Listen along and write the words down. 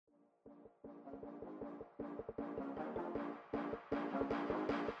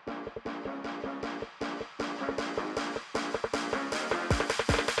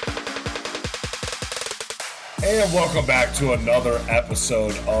And welcome back to another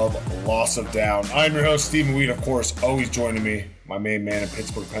episode of Loss of Down. I'm your host, Stephen Weed, of course, always joining me, my main man in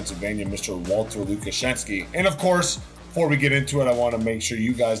Pittsburgh, Pennsylvania, Mr. Walter Lukashensky. And of course, before we get into it, I want to make sure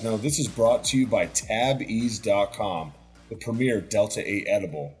you guys know this is brought to you by TabEase.com, the premier Delta 8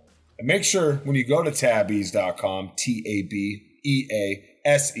 edible. And make sure when you go to TabEase.com,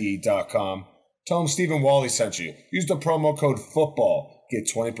 TabEase.com, tell them Stephen Wally sent you. Use the promo code FOOTBALL. Get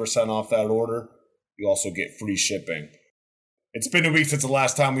 20% off that order. You also get free shipping. It's been a week since the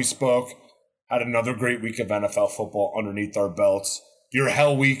last time we spoke. Had another great week of NFL football underneath our belts. Your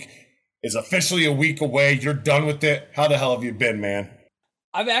hell week is officially a week away. You're done with it. How the hell have you been, man?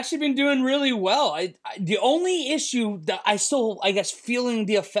 I've actually been doing really well. The only issue that I still, feeling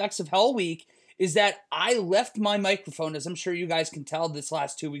the effects of Hell Week is that I left my microphone, as I'm sure you guys can tell this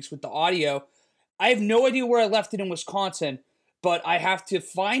last 2 weeks with the audio. I have no idea where I left it in Wisconsin, but I have to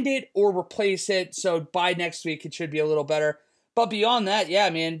find it or replace it, so by next week it should be a little better. But beyond that,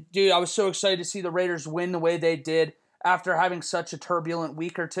 yeah, man, dude, I was so excited to see the Raiders win the way they did after having such a turbulent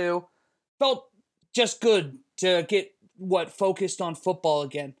week or two. Felt just good to get, focused on football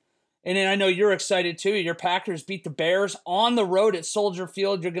again. And then I know you're excited too. Your Packers beat the Bears on the road at Soldier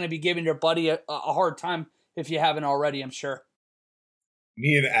Field. You're going to be giving your buddy a hard time if you haven't already, I'm sure.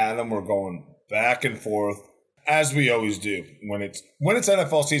 Me and Adam were going back and forth, as we always do. When it's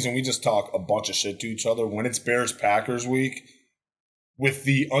NFL season, we just talk a bunch of shit to each other. When it's Bears-Packers week, with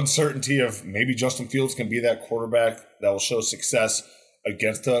the uncertainty of maybe Justin Fields can be that quarterback that will show success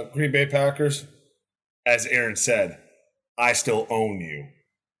against the Green Bay Packers, as Aaron said, I still own you.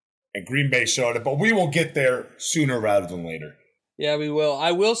 And Green Bay showed it, but we will get there sooner rather than later. Yeah, we will.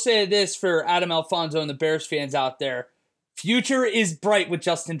 I will say this for Adam Alfonso and the Bears fans out there. Future is bright with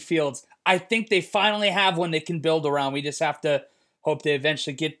Justin Fields. I think they finally have one they can build around. We just have to hope they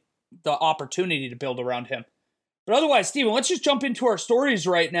eventually get the opportunity to build around him. But otherwise, Steven, let's just jump into our stories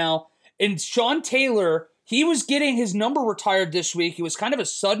right now. And Sean Taylor, he was getting his number retired this week. It was kind of a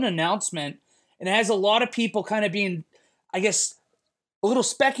sudden announcement. And it has a lot of people kind of being, I guess, a little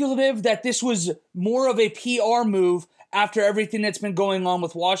speculative that this was more of a PR move after everything that's been going on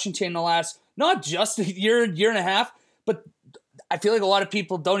with Washington in the last, not just a year and a half, but I feel like a lot of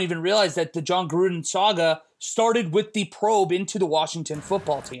people don't even realize that the John Gruden saga started with the probe into the Washington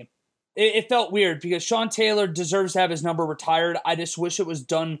football team. It felt weird because Sean Taylor deserves to have his number retired. I just wish it was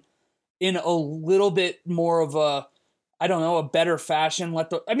done in a little bit more of a, a better fashion.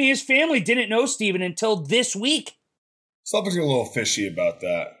 His family didn't know Steven until this week. Something's a little fishy about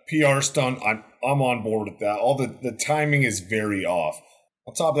that. PR stunt, I'm on board with that. All the timing is very off.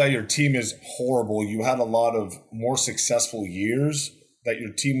 On top of that, your team is horrible. You had a lot of more successful years that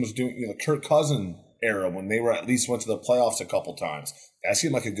your team was doing, the Kirk Cousins era when they were at least went to the playoffs a couple times. That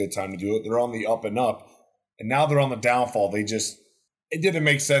seemed like a good time to do it. They're on the up and up, and now they're on the downfall. It didn't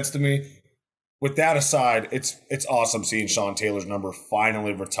make sense to me. With that aside, it's awesome seeing Sean Taylor's number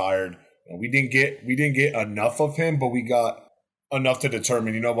finally retired. We didn't get enough of him, but we got enough to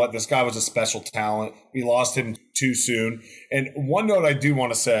determine, this guy was a special talent. We lost him too soon. And one note I do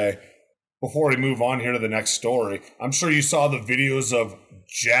want to say before we move on here to the next story, I'm sure you saw the videos of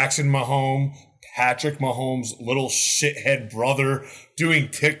Jackson Mahomes, Patrick Mahomes' little shithead brother doing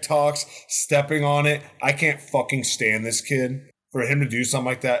TikToks, stepping on it. I can't fucking stand this kid. For him to do something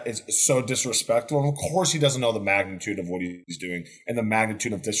like that is so disrespectful. And of course he doesn't know the magnitude of what he's doing and the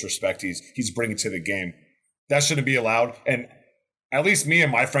magnitude of disrespect he's bringing to the game. That shouldn't be allowed. And at least me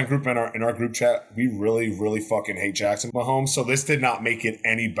and my friend group in our group chat, we really, really fucking hate Jackson Mahomes. So this did not make it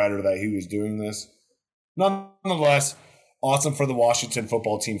any better that he was doing this. Nonetheless, awesome for the Washington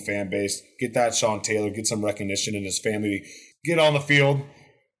football team fan base. Get that Sean Taylor, get some recognition in his family, get on the field,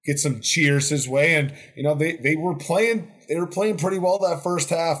 get some cheers his way. And, they were playing pretty well that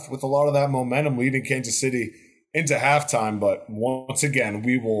first half with a lot of that momentum leading Kansas City into halftime. But once again,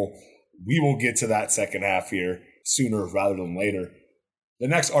 we will get to that second half here sooner rather than later. The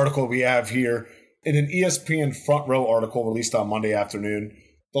next article we have here, in an ESPN Front Row article released on Monday afternoon,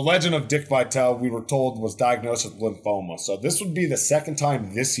 the legend of Dick Vitale, we were told, was diagnosed with lymphoma. So this would be the second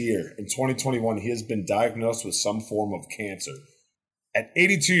time this year, in 2021, he has been diagnosed with some form of cancer. At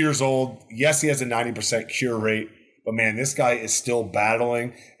 82 years old, yes, he has a 90% cure rate, but man, this guy is still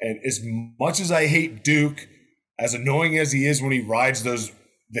battling. And as much as I hate Duke, as annoying as he is when he rides the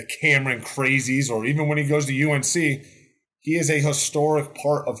Cameron crazies, or even when he goes to UNC, he is a historic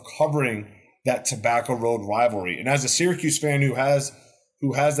part of covering that Tobacco Road rivalry. And as a Syracuse fan who has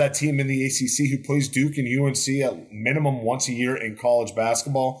that team in the ACC, who plays Duke and UNC at minimum once a year in college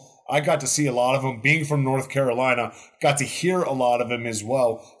basketball, I got to see a lot of him. Being from North Carolina, got to hear a lot of him as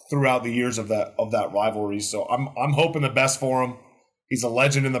well throughout the years of that rivalry. So I'm hoping the best for him. He's a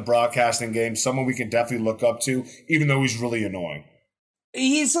legend in the broadcasting game, someone we can definitely look up to, even though he's really annoying.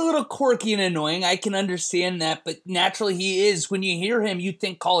 He's a little quirky and annoying. I can understand that, but naturally he is. When you hear him, you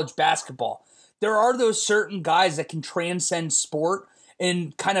think college basketball. There are those certain guys that can transcend sport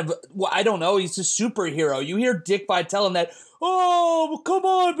and kind of, well, I don't know, he's a superhero. You hear Dick Vitale and that, oh, come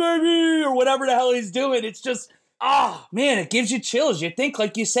on, baby, or whatever the hell he's doing. It's just, man, it gives you chills. You think,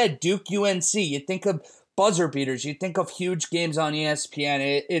 like you said, Duke UNC. You think of buzzer beaters. You think of huge games on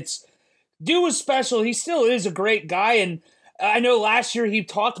ESPN. Dude was special. He still is a great guy, and I know last year he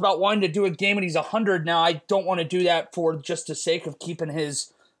talked about wanting to do a game when he's 100. Now, I don't want to do that for just the sake of keeping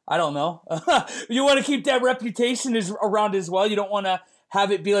his, I don't know. You want to keep that reputation around as well. You don't want to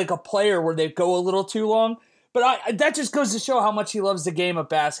have it be like a player where they go a little too long. But that just goes to show how much he loves the game of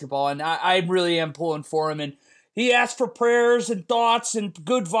basketball, and I really am pulling for him. And he asked for prayers and thoughts and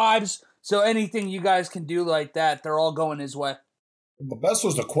good vibes, so anything you guys can do like that, they're all going his way. The best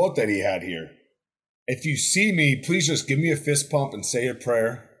was the quote that he had here. If you see me, please just give me a fist pump and say a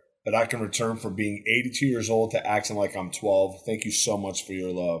prayer that I can return for being 82 years old to acting like I'm 12. Thank you so much for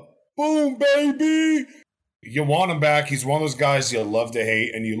your love. Boom, baby! You want him back. He's one of those guys you love to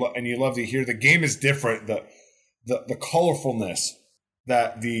hate, and you love to hear. The game is different. The colorfulness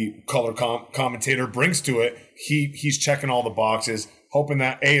that the color commentator brings to it, he's checking all the boxes, hoping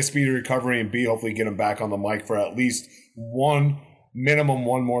that A, a speedy recovery, and B, hopefully get him back on the mic for at least minimum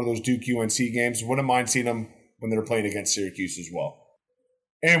one more of those Duke UNC games. Wouldn't mind seeing them when they're playing against Syracuse as well.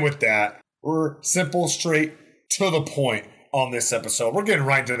 And with that, we're simple, straight, to the point on this episode. We're getting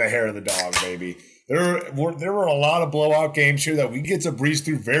right to the hair of the dog, baby. There were a lot of blowout games here that we get to breeze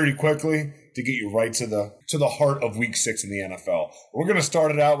through very quickly to get you right to the heart of Week 6 in the NFL. We're going to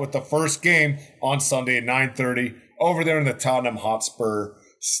start it out with the first game on Sunday at 9:30 over there in the Tottenham Hotspur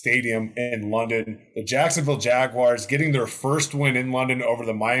Stadium in London. The Jacksonville Jaguars getting their first win in London over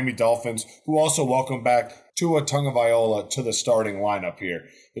the Miami Dolphins, who also welcome back Tua Tagovailoa to the starting lineup here.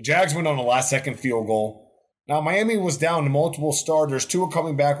 The Jags went on a last-second field goal. Now, Miami was down to multiple starters. Tua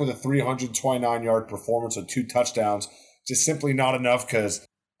coming back with a 329-yard performance and 2 touchdowns. Just simply not enough, because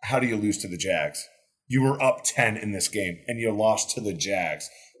how do you lose to the Jags? You were up 10 in this game, and you lost to the Jags.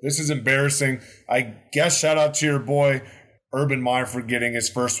 This is embarrassing. I guess shout out to your boy, Urban Meyer, for getting his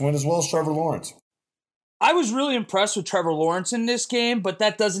first win, as well as Trevor Lawrence. I was really impressed with Trevor Lawrence in this game, but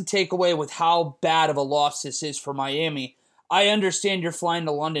that doesn't take away with how bad of a loss this is for Miami. I understand you're flying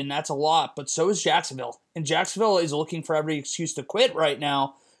to London. That's a lot, but so is Jacksonville. And Jacksonville is looking for every excuse to quit right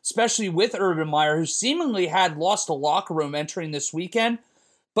now, especially with Urban Meyer, who seemingly had lost the locker room entering this weekend.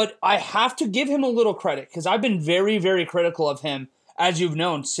 But I have to give him a little credit, because I've been very, very critical of him, as you've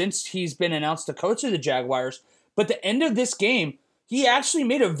known, since he's been announced the coach of the Jaguars. But the end of this game, he actually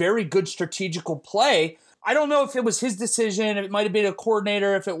made a very good strategical play. I don't know if it was his decision, if it might have been a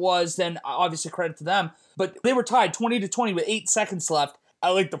coordinator. If it was, then obviously credit to them. But they were tied 20-20 with 8 seconds left at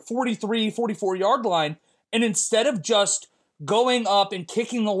like the 43, 44-yard line. And instead of just going up and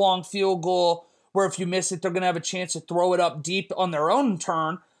kicking the long field goal, where if you miss it, they're going to have a chance to throw it up deep on their own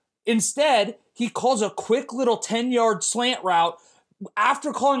turn, instead, he calls a quick little 10-yard slant route.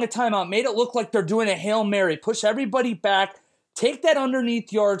 After calling a timeout, made it look like they're doing a Hail Mary, push everybody back, take that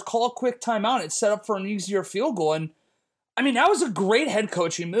underneath yards, call a quick timeout, and set up for an easier field goal. And I mean, that was a great head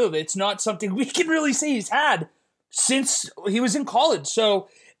coaching move. It's not something we can really say he's had since he was in college. So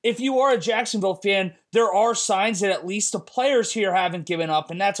if you are a Jacksonville fan, there are signs that at least the players here haven't given up,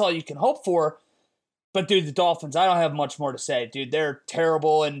 and that's all you can hope for. But dude, the Dolphins, I don't have much more to say. Dude, they're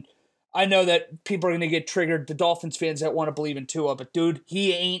terrible, and I know that people are going to get triggered, the Dolphins fans that want to believe in Tua, but dude,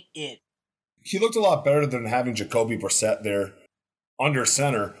 he ain't it. He looked a lot better than having Jacoby Brissett there under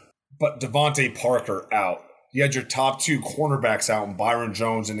center, but Devontae Parker out. You had your top 2 cornerbacks out in Byron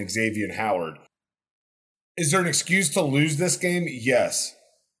Jones and Xavier Howard. Is there an excuse to lose this game? Yes.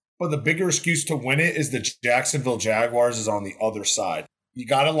 But the bigger excuse to win it is the Jacksonville Jaguars is on the other side. You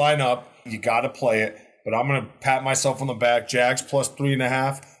got to line up. You got to play it. But I'm going to pat myself on the back. Jags plus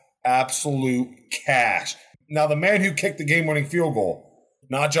 3.5. Absolute cash. Now, the man who kicked the game-winning field goal,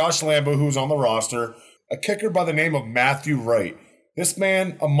 not Josh Lambo, who's on the roster, a kicker by the name of Matthew Wright. This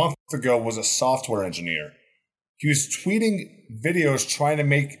man, a month ago, was a software engineer. He was tweeting videos trying to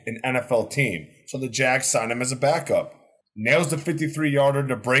make an NFL team, so the Jags signed him as a backup. Nails the 53-yarder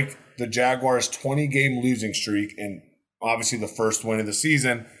to break the Jaguars' 20-game losing streak, and obviously the first win of the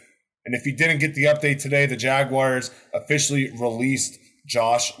season. And if you didn't get the update today, the Jaguars officially released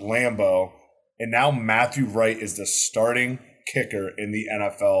Josh Lambo, and now Matthew Wright is the starting kicker in the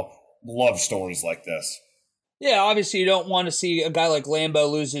NFL. Love stories like this. Yeah, obviously you don't want to see a guy like Lambeau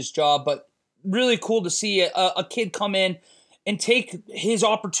lose his job, but really cool to see a kid come in and take his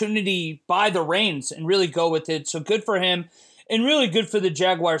opportunity by the reins and really go with it. So good for him, and really good for the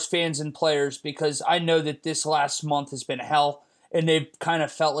Jaguars fans and players, because I know that this last month has been hell and they've kind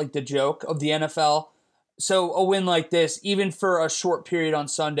of felt like the joke of the NFL. So a win like this, even for a short period on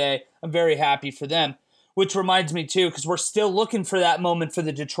Sunday, I'm very happy for them. Which reminds me too, because we're still looking for that moment for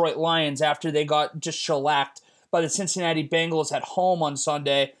the Detroit Lions after they got just shellacked by the Cincinnati Bengals at home on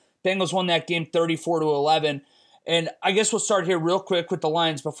Sunday. Bengals won that game 34-11. And I guess we'll start here real quick with the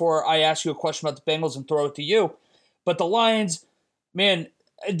Lions before I ask you a question about the Bengals and throw it to you. But the Lions, man,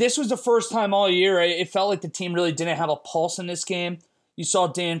 this was the first time all year it felt like the team really didn't have a pulse in this game. You saw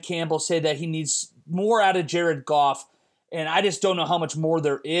Dan Campbell say that he needs more out of Jared Goff, and I just don't know how much more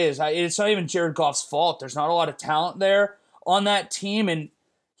there is. It's not even Jared Goff's fault. There's not a lot of talent there on that team, and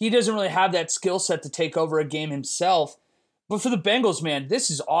he doesn't really have that skill set to take over a game himself. But for the Bengals, man,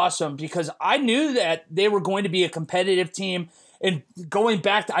 this is awesome, because I knew that they were going to be a competitive team. And going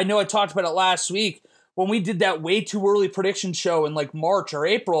back to, I know I talked about it last week, when we did that way too early prediction show in like March or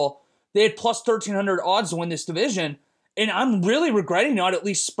April, they had plus 1,300 odds to win this division. And I'm really regretting not at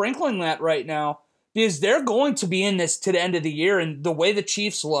least sprinkling that right now, because they're going to be in this to the end of the year. And the way the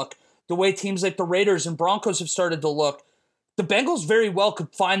Chiefs look, the way teams like the Raiders and Broncos have started to look, the Bengals very well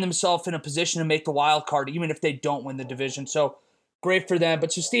could find themselves in a position to make the wild card, even if they don't win the division. So great for them.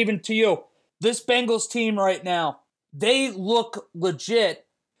 But so, Steven, to you, this Bengals team right now, they look legit.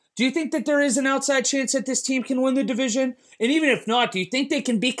 Do you think that there is an outside chance that this team can win the division? And even if not, do you think they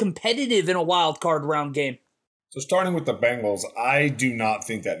can be competitive in a wild card round game? So starting with the Bengals, I do not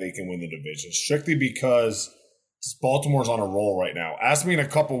think that they can win the division, strictly because Baltimore's on a roll right now. Ask me in a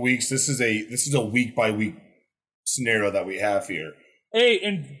couple weeks. This is a week by week scenario that we have here. Hey,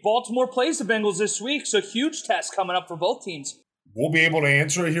 and Baltimore plays the Bengals this week, so huge test coming up for both teams. We'll be able to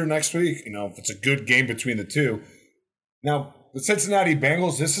answer it here next week, if it's a good game between the two. Now, the Cincinnati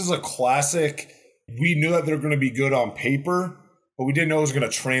Bengals, this is a classic. We knew that they're going to be good on paper, but we didn't know it was going to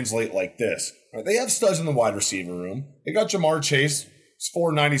translate like this. Right, they have studs in the wide receiver room. They got Jamar Chase. It's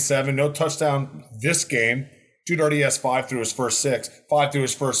 497, no touchdown this game. Dude already has 5 through his first 6, 5 through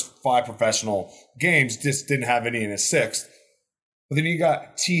his first 5 professional games. Just didn't have any in his 6th. But then you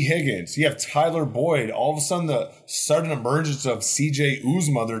got T. Higgins. You have Tyler Boyd. All of a sudden, the sudden emergence of C.J.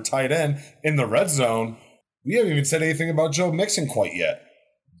 Uzomah, their tight end, in the red zone. We haven't even said anything about Joe Mixon quite yet.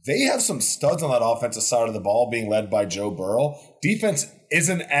 They have some studs on that offensive side of the ball being led by Joe Burrow. Defense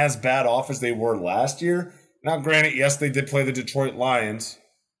isn't as bad off as they were last year. Now, granted, yes, they did play the Detroit Lions.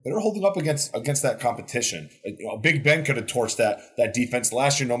 They're holding up against that competition. Big Ben could have torched that defense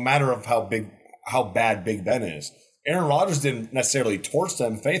last year, no matter of how bad Big Ben is. Aaron Rodgers didn't necessarily torch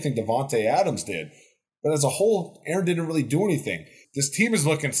them. If anything, Devontae Adams did. But as a whole, Aaron didn't really do anything. This team is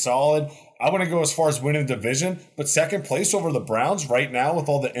looking solid. I wouldn't go as far as winning the division, but second place over the Browns right now with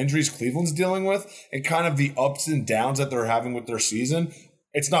all the injuries Cleveland's dealing with and kind of the ups and downs that they're having with their season,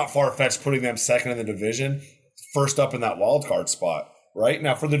 it's not far-fetched putting them second in the division, first up in that wild card spot, right?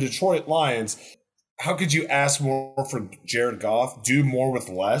 Now, for the Detroit Lions, how could you ask more for Jared Goff, do more with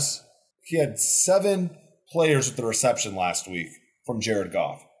less? He had 7 players with the reception last week from Jared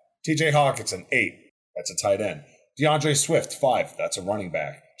Goff. TJ Hawkinson, 8. That's a tight end. DeAndre Swift, 5. That's a running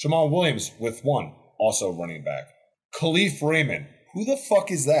back. Jamal Williams with 1. Also running back. Khalif Raymond. Who the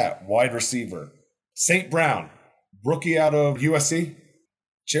fuck is that? Wide receiver. St. Brown. Rookie out of USC.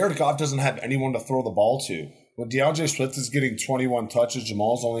 Jared Goff doesn't have anyone to throw the ball to. When DeAndre Swift is getting 21 touches,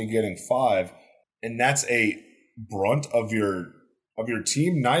 Jamal's only getting 5. And that's a brunt of your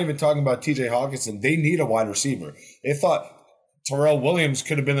team. Not even talking about TJ Hawkinson. They need a wide receiver. They thought Terrell Williams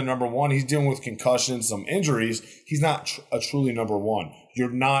could have been the number 1. He's dealing with concussions, some injuries. He's not a truly number 1.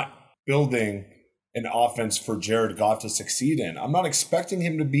 You're not building an offense for Jared Goff to succeed in. I'm not expecting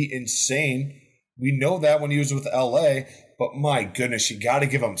him to be insane. We know that when he was with LA, but my goodness, you got to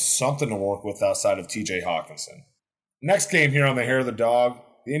give him something to work with outside of TJ Hawkinson. Next game here on the Hair of the Dog,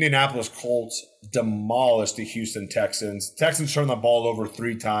 the Indianapolis Colts demolished the Houston Texans. Texans turned the ball over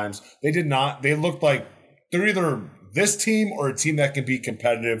 3 times. They did not. They looked like they're either this team or a team that can be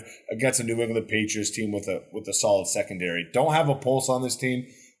competitive against a New England Patriots team with a solid secondary. Don't have a pulse on this team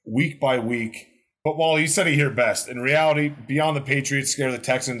week by week. But while you said it here best, in reality, beyond the Patriots scare, the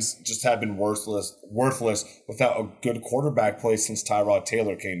Texans just have been worthless without a good quarterback play since Tyrod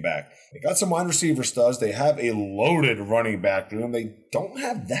Taylor came back. They got some wide receiver studs. They have a loaded running back room. They don't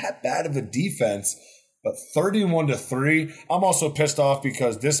have that bad of a defense. But 31-3, I'm also pissed off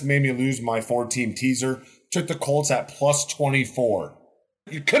because this made me lose my 4-team teaser. Took the Colts at plus 24.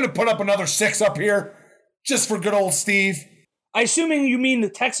 You couldn't put up another 6 up here. Just for good old Steve. Assuming you mean the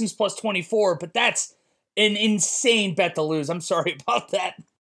Texans plus 24, but that's an insane bet to lose. I'm sorry about that.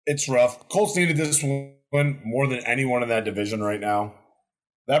 It's rough. Colts needed this win more than anyone in that division right now.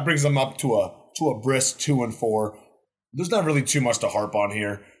 That brings them up to a brisk 2-4. There's not really too much to harp on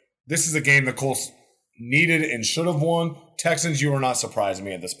here. This is a game the Colts needed and should have won. Texans, you are not surprising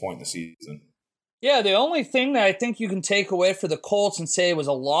me at this point in the season. Yeah, the only thing that I think you can take away for the Colts and say it was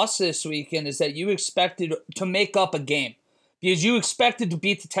a loss this weekend is that you expected to make up a game. Because you expected to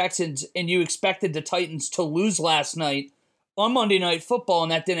beat the Texans and you expected the Titans to lose last night on Monday Night Football,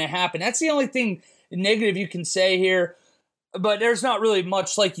 and that didn't happen. That's the only thing negative you can say here. But there's not really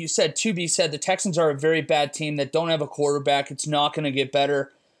much, like you said, to be said. The Texans are a very bad team that don't have a quarterback. It's not going to get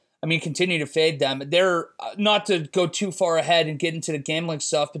better. I mean, continue to fade them. They're, not to go too far ahead and get into the gambling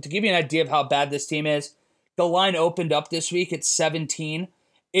stuff, but to give you an idea of how bad this team is, the line opened up this week at 17.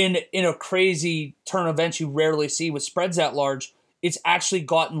 In a crazy turn of events you rarely see with spreads that large. It's actually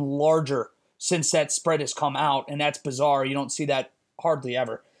gotten larger since that spread has come out, and that's bizarre. You don't see that hardly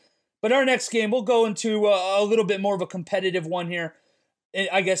ever. But our next game, we'll go into a little bit more of a competitive one here.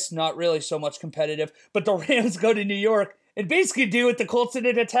 I guess not really so much competitive, but the Rams go to New York and basically do what the Colts did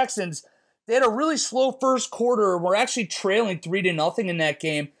to the Texans. They had a really slow first quarter. We're actually trailing 3-0 in that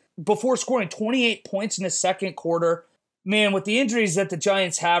game before scoring 28 points in the second quarter. Man, with the injuries that the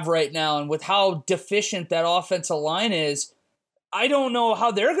Giants have right now and with how deficient that offensive line is, I don't know how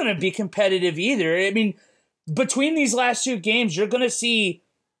they're going to be competitive either. I mean, between these last two games, you're going to see,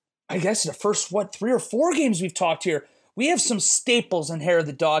 I guess, the first, 3 or 4 games we've talked here. We have some staples in Hair of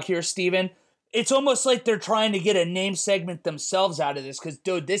the Dog here, Steven. It's almost like they're trying to get a name segment themselves out of this because,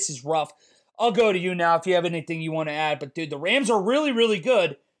 dude, this is rough. I'll go to you now if you have anything you want to add. But, dude, the Rams are really, really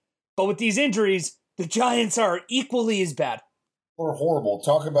good. But with these injuries, the Giants are equally as bad. They're horrible.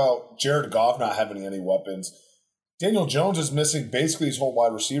 Talk about Jared Goff not having any weapons. Daniel Jones is missing basically his whole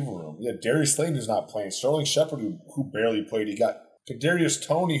wide receiver room. Yeah, Darius Slayton is not playing. Sterling Shepard, who barely played. You got Kadarius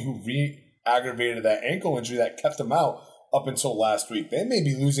Toney, who re-aggravated that ankle injury that kept him out up until last week. They may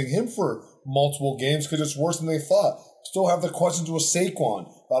be losing him for multiple games because it's worse than they thought. Still have the questions with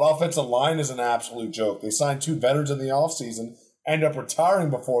Saquon. That offensive line is an absolute joke. They signed 2 veterans in the offseason, end up retiring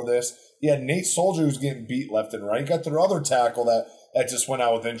before this. You had Nate Soldier who's getting beat left and right. You got their other tackle that just went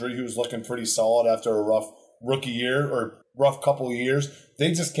out with injury who's looking pretty solid after a rough rookie year or rough couple of years.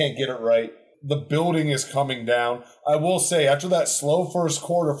 They just can't get it right. The building is coming down. I will say, after that slow first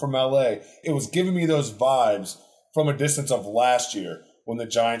quarter from LA, it was giving me those vibes from a distance of last year when the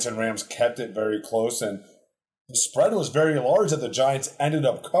Giants and Rams kept it very close and the spread was very large that the Giants ended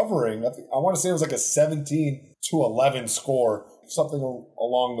up covering. I want to say it was like a 17-11 score, something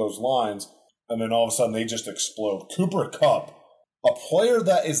along those lines. And then all of a sudden they just explode. Cooper Kupp, a player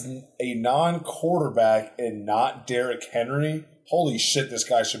that is a non-quarterback and not Derrick Henry. Holy shit, this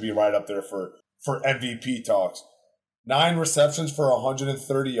guy should be right up there for MVP talks. 9 receptions for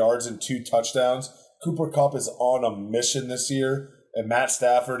 130 yards and 2 touchdowns. Cooper Kupp is on a mission this year, and Matt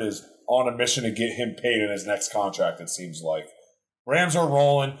Stafford is on a mission to get him paid in his next contract, it seems like. Rams are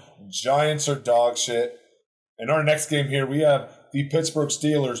rolling. Giants are dog shit. In our next game here, we have the Pittsburgh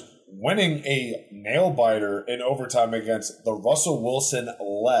Steelers winning a nail-biter in overtime against the Russell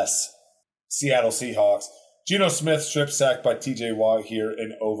Wilson-less Seattle Seahawks. Geno Smith strip sacked by TJ Watt here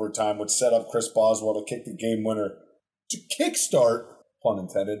in overtime, which set up Chris Boswell to kick the game winner to kickstart, pun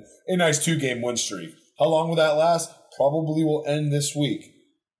intended, a nice 2-game win streak. How long will that last? Probably will end this week.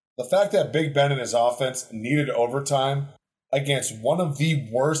 The fact that Big Ben and his offense needed overtime against one of the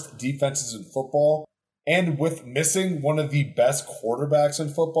worst defenses in football and with missing one of the best quarterbacks in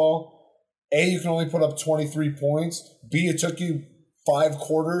football, A, you can only put up 23 points. B, it took you 5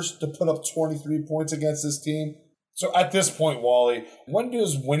 quarters to put up 23 points against this team. So at this point, Wally, when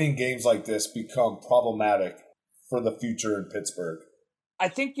does winning games like this become problematic for the future in Pittsburgh? I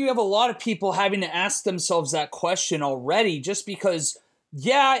think you have a lot of people having to ask themselves that question already just because,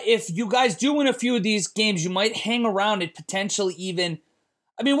 yeah, if you guys do win a few of these games, you might hang around and potentially even...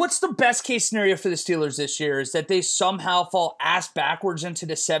 I mean, what's the best case scenario for the Steelers this year? Is that they somehow fall ass backwards into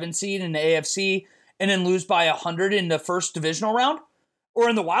the 7th seed in the AFC and then lose by 100 in the first divisional round? Or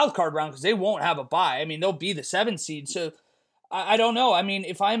in the wild card round, because they won't have a bye. I mean, they'll be the 7th seed. So, I don't know. I mean,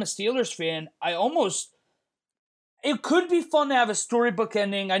 if I'm a Steelers fan, it could be fun to have a storybook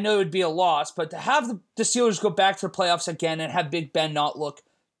ending. I know it would be a loss, but to have the Steelers go back to the playoffs again and have Big Ben not look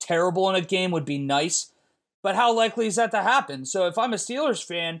terrible in a game would be nice. But how likely is that to happen? So if I'm a Steelers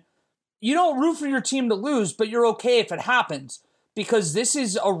fan, you don't root for your team to lose, but you're okay if it happens. Because this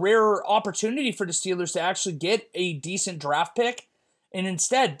is a rare opportunity for the Steelers to actually get a decent draft pick And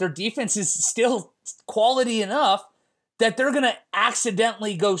instead, their defense is still quality enough that they're going to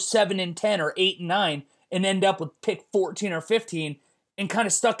accidentally go 7-10 or 8-9 and end up with pick 14 or 15 and kind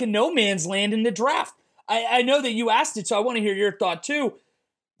of stuck in no man's land in the draft. I know that you asked it, so I want to hear your thought too,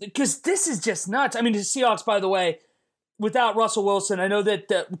 because this is just nuts. I mean, the Seahawks, by the way, without Russell Wilson, I know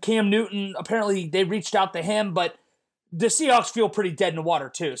that Cam Newton, apparently they reached out to him, but the Seahawks feel pretty dead in the water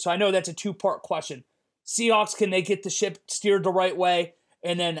too. So I know that's a two-part question. Seahawks, can they get the ship steered the right way?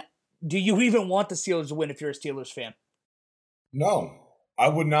 And then, do you even want the Steelers to win if you're a Steelers fan? No, I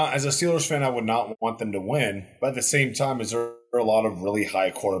would not. As a Steelers fan, I would not want them to win. But at the same time, is there a lot of really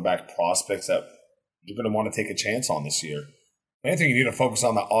high quarterback prospects that you're going to want to take a chance on this year? I think you need to focus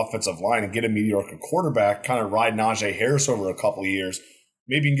on the offensive line and get a mediocre quarterback, kind of ride Najee Harris over a couple of years.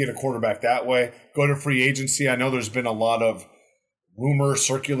 Maybe you can get a quarterback that way. Go to free agency. I know there's been a lot of rumors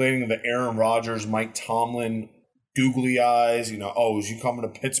circulating that Aaron Rodgers, Mike Tomlin, googly eyes, oh, is you coming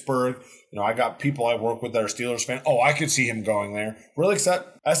to Pittsburgh? I got people I work with that are Steelers fan. Oh, I could see him going there. Really,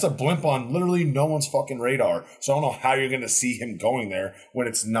 that's a blimp on literally no one's fucking radar. So I don't know how you're going to see him going there when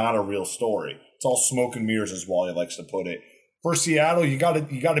it's not a real story. It's all smoke and mirrors, as Wally likes to put it. For Seattle, you got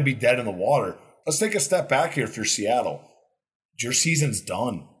to be dead in the water. Let's take a step back here for Seattle. Your season's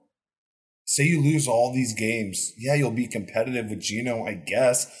done. Say you lose all these games. Yeah, you'll be competitive with Geno, I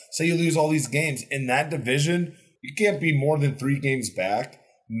guess. Say you lose all these games. In that division, you can't be more than 3 games back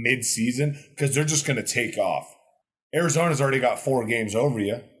mid-season because they're just going to take off. Arizona's already got 4 games over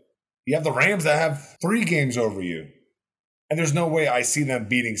you. You have the Rams that have 3 games over you. And there's no way I see them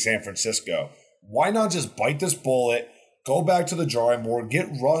beating San Francisco. Why not just bite this bullet, go back to the drawing board, get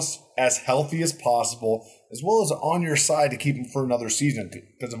Russ as healthy as possible, as well as on your side to keep him for another season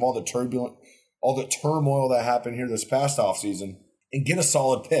because of all the turmoil that happened here this past offseason, and get a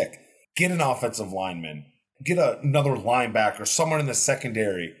solid pick. Get an offensive lineman. Get another linebacker, someone in the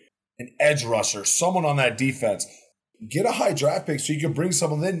secondary, an edge rusher, someone on that defense. Get a high draft pick so you can bring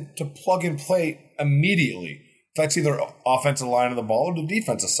someone in to plug and play immediately. That's either offensive line of the ball or the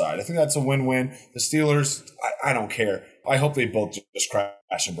defensive side. I think that's a win-win. The Steelers, I don't care. I hope they both just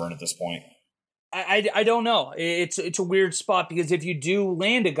crash and burn at this point. I don't know. It's a weird spot because if you do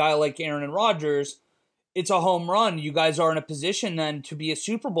land a guy like Aaron Rodgers, it's a home run. You guys are in a position then to be a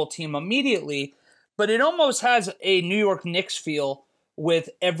Super Bowl team immediately. But it almost has a New York Knicks feel with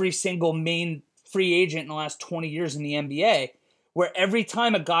every single main free agent in the last 20 years in the NBA, where every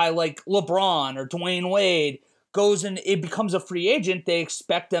time a guy like LeBron or Dwayne Wade goes and it becomes a free agent, they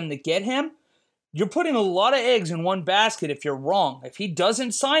expect them to get him. You're putting a lot of eggs in one basket if you're wrong. If he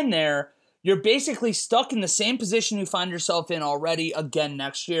doesn't sign there, you're basically stuck in the same position you find yourself in already again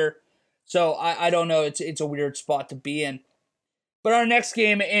next year. So I don't know. It's a weird spot to be in. But our next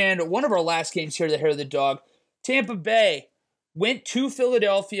game and one of our last games here, the Hair of the Dog, Tampa Bay went to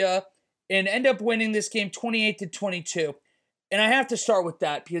Philadelphia and end up winning this game 28-22. And I have to start with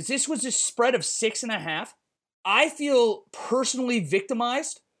that because this was a spread of 6.5. I feel personally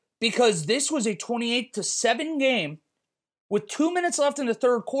victimized because this was a 28-7 game with 2 minutes left in the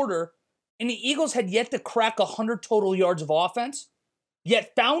third quarter, and the Eagles had yet to crack 100 total yards of offense,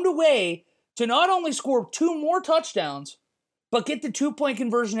 yet found a way to not only score 2 more touchdowns, but get the 2-point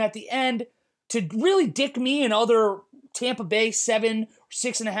conversion at the end to really dick me and other Tampa Bay 7,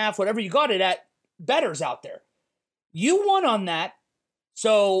 6.5, whatever you got it at, bettors out there. You won on that,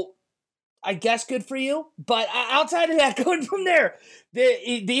 so I guess good for you. But outside of that, going from there, the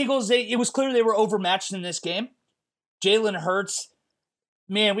Eagles, it was clear they were overmatched in this game. Jalen Hurts,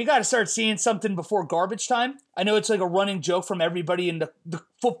 man, we got to start seeing something before garbage time. I know it's like a running joke from everybody in the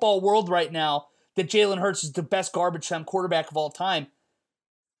football world right now that Jalen Hurts is the best garbage time quarterback of all time.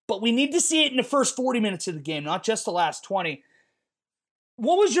 But we need to see it in the first 40 minutes of the game, not just the last 20.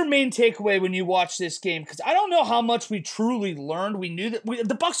 What was your main takeaway when you watched this game? Because I don't know how much we truly learned. We knew that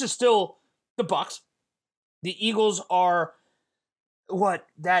the Bucs are still the Bucs. The Eagles are,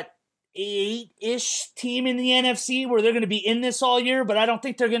 that 8-ish team in the NFC where they're going to be in this all year, but I don't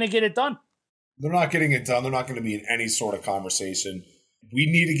think they're going to get it done. They're not getting it done. They're not going to be in any sort of conversation. We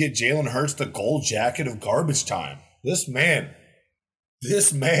need to get Jalen Hurts the gold jacket of garbage time. This man,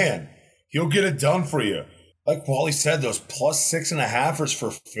 he'll get it done for you. Like Wally said, those plus 6.5ers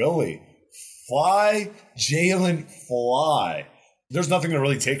for Philly. Fly, Jalen, fly. There's nothing to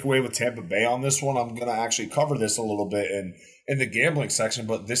really take away with Tampa Bay on this one. I'm going to actually cover this a little bit in the gambling section,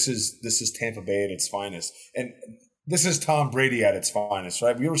 but this is Tampa Bay at its finest. And this is Tom Brady at its finest,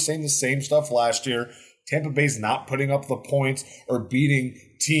 right? We were saying the same stuff last year. Tampa Bay's not putting up the points or beating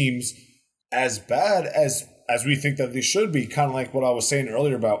teams as bad as we think that they should be. Kind of like what I was saying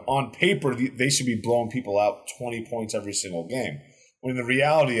earlier about on paper, they should be blowing people out 20 points every single game. when the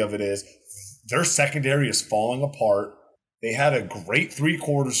reality of it is their secondary is falling apart. They had a great 3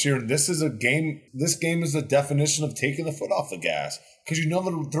 quarters here, and this game is the definition of taking the foot off the gas, because you know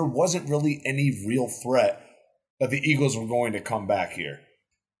that there wasn't really any real threat that the Eagles were going to come back here.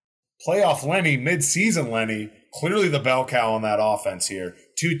 Playoff Lenny, mid-season Lenny, clearly the bell cow on that offense here.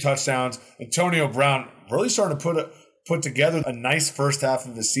 2 touchdowns. Antonio Brown really starting to put together a nice first half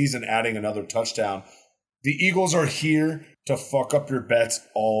of the season, adding another touchdown. The Eagles are here to fuck up your bets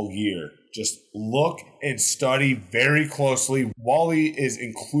all year. Just look and study very closely. Wally is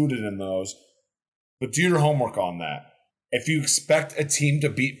included in those. But do your homework on that. If you expect a team to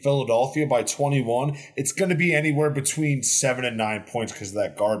beat Philadelphia by 21, it's going to be anywhere between 7 and 9 points because of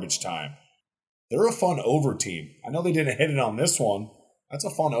that garbage time. They're a fun over team. I know they didn't hit it on this one. That's a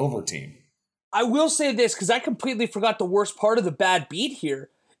fun over team. I will say this, because I completely forgot the worst part of the bad beat here,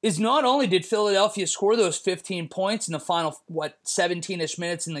 is not only did Philadelphia score those 15 points in the final, 17-ish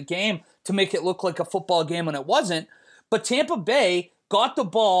minutes in the game to make it look like a football game when it wasn't, but Tampa Bay got the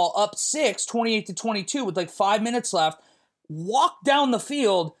ball up 6, 28-22 with like 5 minutes left, walked down the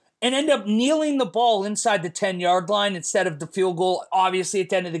field, and ended up kneeling the ball inside the 10-yard line instead of the field goal, obviously, at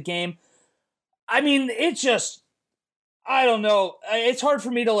the end of the game. I mean, it's just, I don't know. It's hard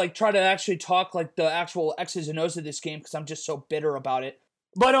for me to like try to actually talk like the actual X's and O's of this game because I'm just so bitter about it.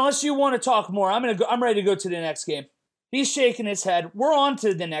 But unless you want to talk more, I'm ready to go to the next game. He's shaking his head. We're on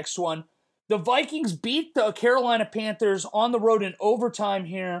to the next one. The Vikings beat the Carolina Panthers on the road in overtime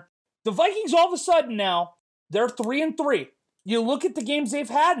here. The Vikings all of a sudden now, they're 3-3. You look at the games they've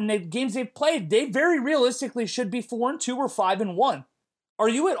had and the games they've played, they very realistically should be 4-2 or 5-1. Are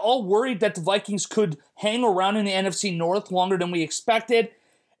you at all worried that the Vikings could hang around in the NFC North longer than we expected?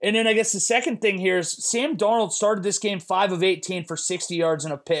 And then I guess the second thing here is Sam Darnold started this game 5 of 18 for 60 yards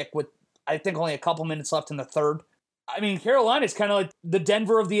and a pick with, I think, only a couple minutes left in the third. I mean, Carolina's kind of like the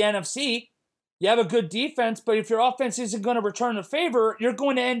Denver of the NFC. You have a good defense, but if your offense isn't going to return the favor, you're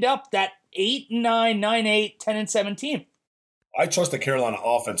going to end up that 8-9, 9-8, 10-17. I trust the Carolina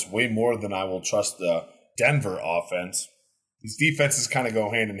offense way more than I will trust the Denver offense. These defenses kind of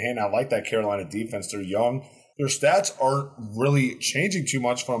go hand in hand. I like that Carolina defense. They're young. Their stats aren't really changing too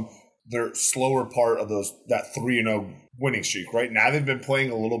much from their slower part of that 3-0 winning streak. Right now they've been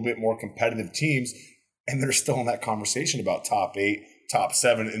playing a little bit more competitive teams, and they're still in that conversation about top 8, top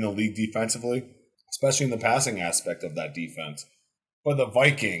 7 in the league defensively, especially in the passing aspect of that defense. But the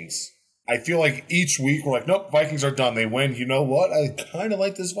Vikings, I feel like each week we're like, nope, Vikings are done. They win. You know what? I kind of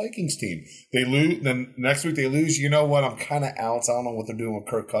like this Vikings team. They lose. Then next week they lose. You know what? I'm kind of out. I don't know what they're doing with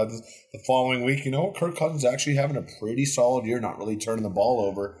Kirk Cousins. The following week, you know what? Kirk Cousins is actually having a pretty solid year, not really turning the ball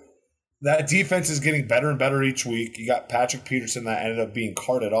over. That defense is getting better and better each week. You got Patrick Peterson that ended up being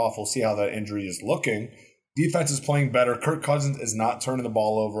carted off. We'll see how that injury is looking. Defense is playing better. Kirk Cousins is not turning the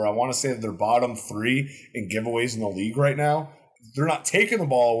ball over. I want to say that they're bottom 3 in giveaways in the league right now. They're not taking the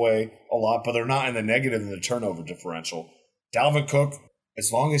ball away a lot, but they're not in the negative in the turnover differential. Dalvin Cook,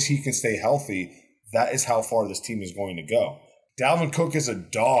 as long as he can stay healthy, that is how far this team is going to go. Dalvin Cook is a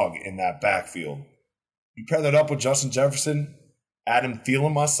dog in that backfield. You pair that up with Justin Jefferson, Adam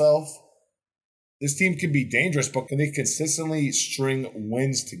Thielen, myself, this team can be dangerous, but can they consistently string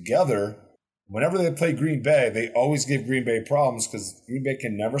wins together? Whenever they play Green Bay, they always give Green Bay problems because Green Bay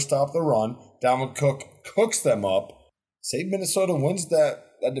can never stop the run. Dalvin Cook cooks them up. Say Minnesota wins that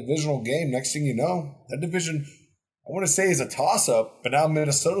divisional game. Next thing you know, that division, I want to say, is a toss-up, but now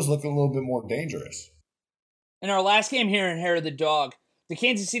Minnesota's looking a little bit more dangerous. In our last game here in Hair of the Dog, the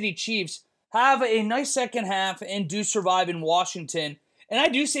Kansas City Chiefs have a nice second half and do survive in Washington. And I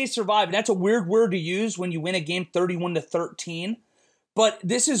do say survive, and that's a weird word to use when you win a game 31-13. But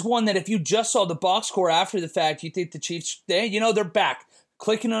this is one that if you just saw the box score after the fact, you think the Chiefs, they're back,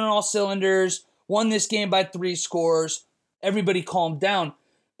 clicking on all cylinders, won this game by 3 scores. Everybody calmed down.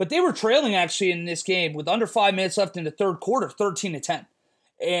 But they were trailing actually in this game with under 5 minutes left in the third quarter, 13-10.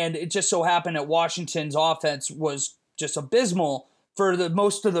 And it just so happened that Washington's offense was just abysmal for the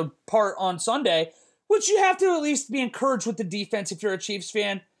most of the part on Sunday, which you have to at least be encouraged with the defense if you're a Chiefs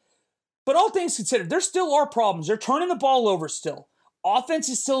fan. But all things considered, there still are problems. They're turning the ball over still. Offense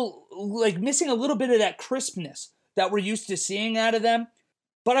is still like missing a little bit of that crispness that we're used to seeing out of them.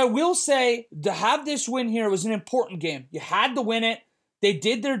 But I will say, to have this win here was an important game. You had to win it. They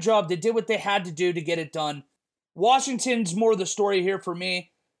did their job. They did what they had to do to get it done. Washington's more the story here for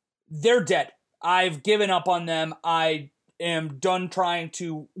me. They're dead. I've given up on them. I am done trying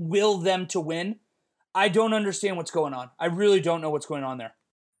to will them to win. I don't understand what's going on. I really don't know what's going on there.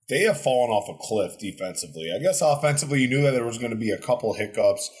 They have fallen off a cliff defensively. I guess offensively, you knew that there was going to be a couple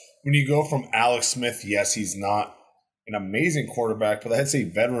hiccups. When you go from Alex Smith, yes, he's not an amazing quarterback, but that's a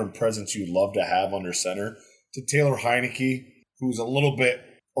veteran presence you love to have under center, to Taylor Heineke, who's a little bit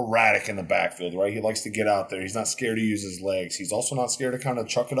erratic in the backfield, right? He likes to get out there. He's not scared to use his legs. He's also not scared to kind of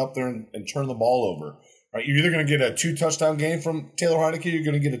chuck it up there and turn the ball over, right? You're either going to get a 2-touchdown game from Taylor Heineke, or you're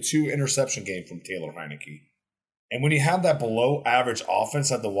going to get a 2-interception game from Taylor Heineke. And when you have that below average offense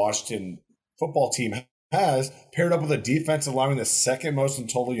that the Washington football team has, paired up with a defense allowing the second most in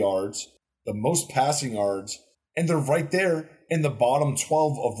total yards, the most passing yards, and they're right there in the bottom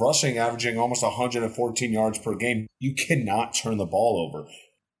 12 of rushing, averaging almost 114 yards per game, you cannot turn the ball over.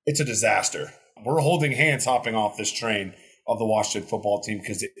 It's a disaster. We're holding hands hopping off this train of the Washington football team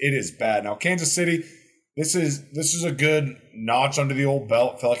because it is bad. Now, Kansas City, this is a good notch under the old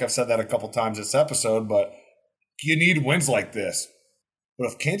belt. I feel like I've said that a couple times this episode, but you need wins like this. But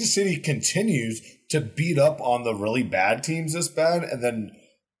if Kansas City continues to beat up on the really bad teams this bad and then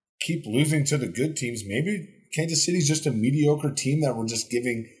keep losing to the good teams, maybe Kansas City's just a mediocre team that we're just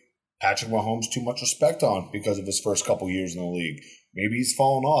giving Patrick Mahomes too much respect on because of his first couple years in the league. Maybe he's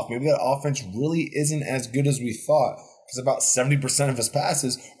fallen off. Maybe that offense really isn't as good as we thought because about 70% of his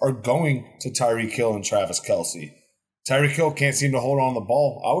passes are going to Tyreek Hill and Travis Kelce. Tyreek Hill can't seem to hold on the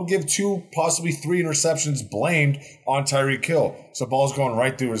ball. I would give 2, possibly 3 interceptions blamed on Tyreek Hill. So the ball's going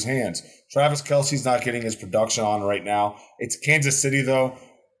right through his hands. Travis Kelce's not getting his production on right now. It's Kansas City, though.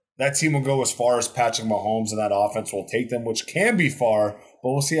 That team will go as far as Patrick Mahomes and that offense will take them, which can be far,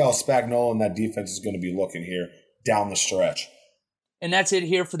 but we'll see how Spagnuolo and that defense is going to be looking here down the stretch. And that's it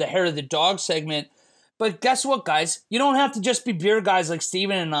here for the Hair of the Dog segment. But guess what, guys? You don't have to just be beer guys like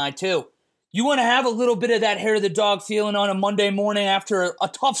Steven and I, too. You want to have a little bit of that Hair of the Dog feeling on a Monday morning after a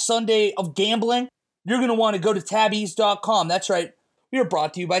tough Sunday of gambling? You're going to want to go to Tabby's.com. That's right. We are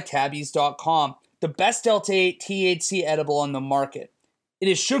brought to you by Tabby's.com, the best Delta 8 THC edible on the market. It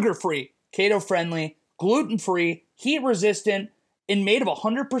is sugar-free, keto-friendly, gluten-free, heat-resistant, and made of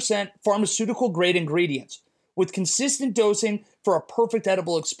 100% pharmaceutical-grade ingredients with consistent dosing for a perfect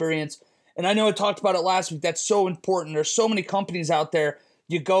edible experience. And I know I talked about it last week. That's so important. There's so many companies out there.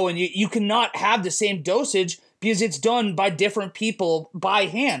 You go and you cannot have the same dosage because it's done by different people by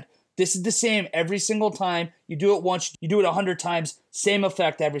hand. This is the same every single time. You do it once, you do it 100 times, same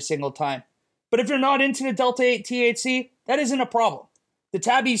effect every single time. But if you're not into the Delta 8 THC, that isn't a problem. The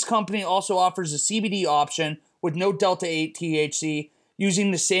Tabby's company also offers a CBD option with no Delta 8 THC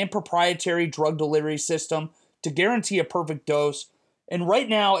using the same proprietary drug delivery system to guarantee a perfect dose. And right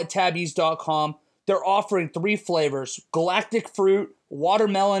now at Tabby's.com, they're offering 3 flavors: Galactic Fruit,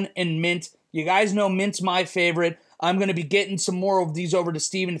 Watermelon, and Mint. You guys know mint's my favorite. I'm going to be getting some more of these over to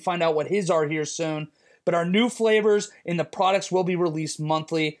Steven to find out what his are here soon. But our new flavors and the products will be released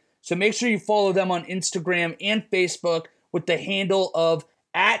monthly. So make sure you follow them on Instagram and Facebook with the handle of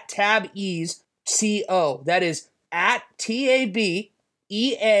 @TabEaseCO. That is @TABEASECO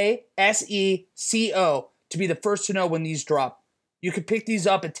to be the first to know when these drop. You can pick these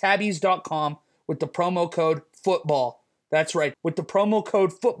up at Tabby's.com with the promo code FOOTBALL. That's right, with the promo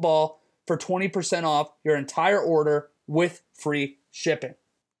code FOOTBALL for 20% off your entire order with free shipping.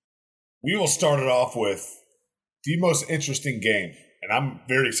 We will start it off with the most interesting game, and I'm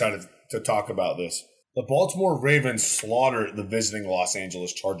very excited to talk about this. The Baltimore Ravens slaughtered the visiting Los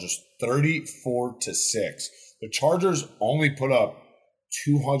Angeles Chargers 34-6. The Chargers only put up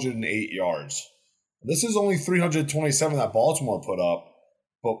 208 yards. This is only 327 that Baltimore put up,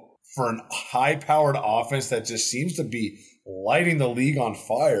 but for an high-powered offense that just seems to be lighting the league on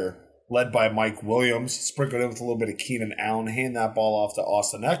fire, led by Mike Williams, sprinkled in with a little bit of Keenan Allen, hand that ball off to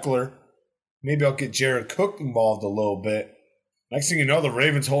Austin Eckler. Maybe I'll get Jared Cook involved a little bit. Next thing you know, the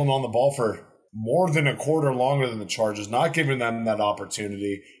Ravens holding on the ball for more than a quarter longer than the Chargers, not giving them that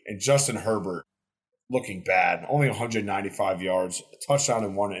opportunity. And Justin Herbert looking bad, only 195 yards, a touchdown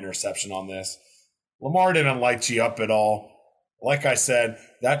and 1 interception on this. Lamar didn't light you up at all. Like I said,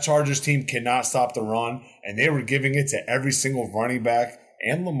 that Chargers team cannot stop the run, and they were giving it to every single running back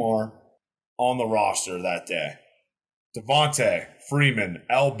and Lamar on the roster that day. Devontae, Freeman,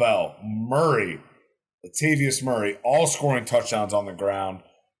 L. Bell, Murray, Latavius Murray, all scoring touchdowns on the ground.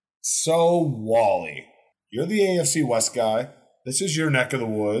 So, Wally, you're the AFC West guy. This is your neck of the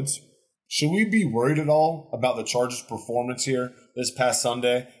woods. Should we be worried at all about the Chargers' performance here this past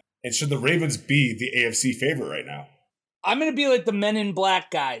Sunday? And should the Ravens be the AFC favorite right now? I'm going to be like the Men in Black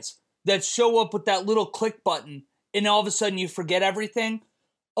guys that show up with that little click button and all of a sudden you forget everything.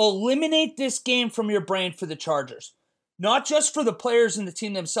 Eliminate this game from your brain for the Chargers. Not just for the players and the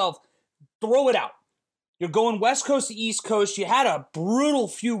team themselves. Throw it out. You're going West Coast to East Coast. You had a brutal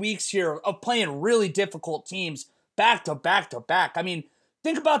few weeks here of playing really difficult teams back to back to back. I mean,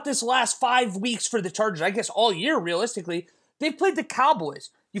 Think about this last 5 weeks for the Chargers. I guess all year, realistically. They've played the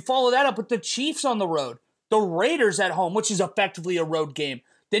Cowboys. You follow that up with the Chiefs on the road, the Raiders at home, which is effectively a road game.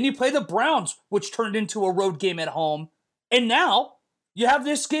 Then you play the Browns, which turned into a road game at home. And now you have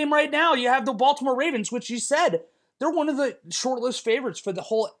this game right now. You have the Baltimore Ravens, which you said they're one of the shortlist favorites for the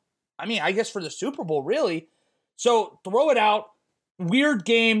whole, I guess for the Super Bowl, really. So throw it out. Weird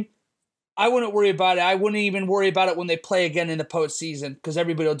game. I wouldn't worry about it. I wouldn't even worry about it when they play again in the postseason because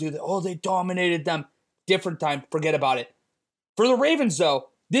everybody will do that. Oh, they dominated them. Different time. Forget about it. For the Ravens, though,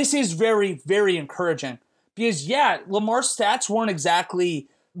 this is very, very encouraging because, yeah, Lamar's stats weren't exactly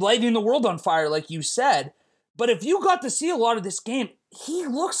lighting the world on fire like you said, but if you got to see a lot of this game, he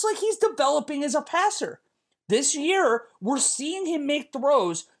looks like he's developing as a passer. This year, we're seeing him make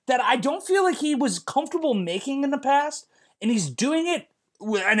throws that I don't feel like he was comfortable making in the past, and he's doing it,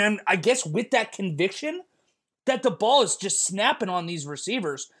 and I guess with that conviction that the ball is just snapping on these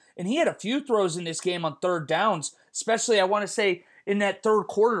receivers. And he had a few throws in this game on third downs, especially, I want to say, in that third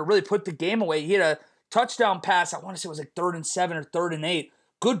quarter to really put the game away. He had a touchdown pass, I want to say it was like 3rd and 7 or 3rd and 8.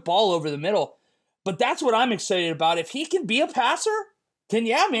 Good ball over the middle. But that's what I'm excited about. If he can be a passer, then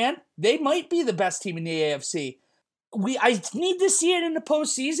yeah, man, they might be the best team in the AFC. I need to see it in the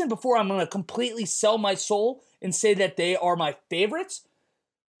postseason before I'm going to completely sell my soul and say that they are my favorites.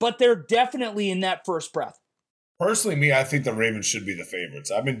 But they're definitely in that first breath. Personally, I think the Ravens should be the favorites.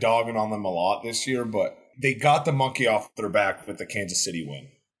 I've been dogging on them a lot this year, but they got the monkey off their back with the Kansas City win.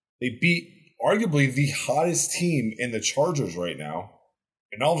 They beat arguably the hottest team in the Chargers right now.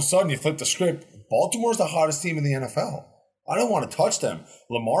 And all of a sudden, you flip the script. Baltimore's the hottest team in the NFL. I don't want to touch them.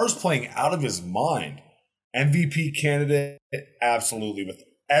 Lamar's playing out of his mind. MVP candidate, absolutely. With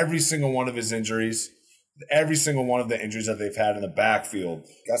every single one of his injuries, every single one of the injuries that they've had in the backfield.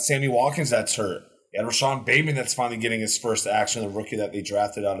 Got Sammy Watkins that's hurt. You had Rashawn Bateman that's finally getting his first action, the rookie that they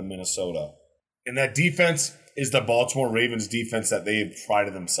drafted out of Minnesota. And that defense is the Baltimore Ravens defense that they've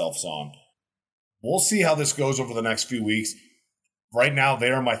prided themselves on. We'll see how this goes over the next few weeks. Right now,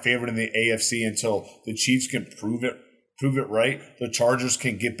 they are my favorite in the AFC until the Chiefs can prove it right. The Chargers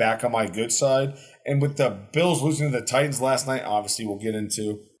can get back on my good side. And with the Bills losing to the Titans last night, obviously we'll get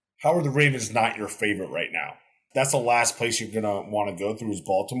into, how are the Ravens not your favorite right now? That's the last place you're going to want to go through is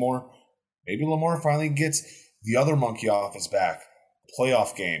Baltimore. Maybe Lamar finally gets the other monkey off his back.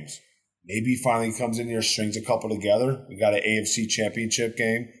 Playoff games. Maybe he finally comes in here, strings a couple together. We got an AFC championship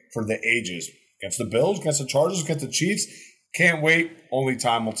game for the ages. Against the Bills, against the Chargers, against the Chiefs. Can't wait. Only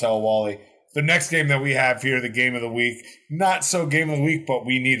time will tell, Wally. The next game that we have here, the game of the week. Not so game of the week, but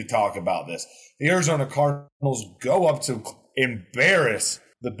we need to talk about this. The Arizona Cardinals go up to embarrass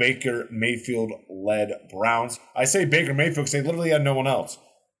the Baker Mayfield-led Browns. I say Baker Mayfield because they literally had no one else.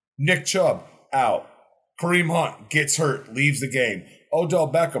 Nick Chubb, out. Kareem Hunt gets hurt, leaves the game.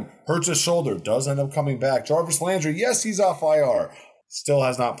 Odell Beckham hurts his shoulder, does end up coming back. Jarvis Landry, yes, he's off IR. Still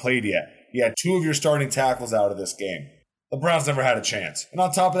has not played yet. You had 2 of your starting tackles out of this game. The Browns never had a chance. And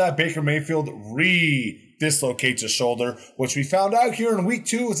on top of that, Baker Mayfield dislocates his shoulder, which we found out here in week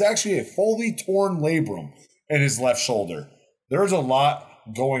 2 was actually a fully torn labrum in his left shoulder. There's a lot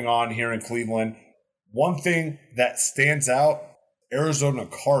going on here in Cleveland. One thing that stands out, Arizona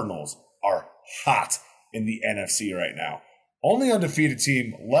Cardinals are hot in the NFC right now. Only undefeated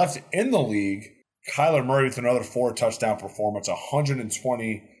team left in the league. Kyler Murray with another 4-touchdown performance,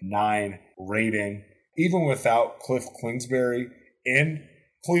 129 rating. Even without Cliff Kingsbury in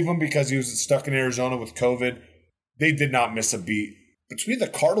Cleveland because he was stuck in Arizona with COVID, they did not miss a beat. Between the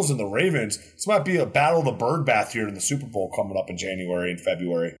Cardinals and the Ravens, this might be a battle of the bird bath here in the Super Bowl coming up in January and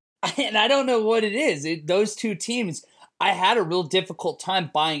February. And I don't know what it is. Those two teams, I had a real difficult time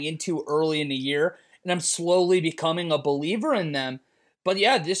buying into early in the year, and I'm slowly becoming a believer in them. But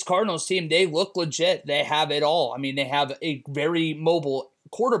yeah, this Cardinals team, they look legit. They have it all. I mean, they have a very mobile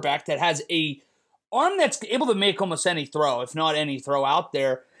quarterback that has a arm that's able to make almost any throw, if not any throw out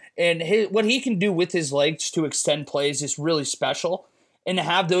there. And what he can do with his legs to extend plays is really special. And to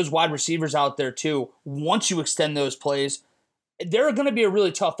have those wide receivers out there too, once you extend those plays, they're going to be a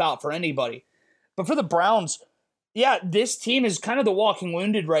really tough out for anybody. But for the Browns, yeah, this team is kind of the walking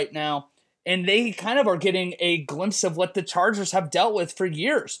wounded right now. And they kind of are getting a glimpse of what the Chargers have dealt with for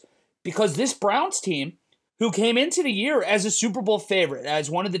years. Because this Browns team, who came into the year as a Super Bowl favorite, as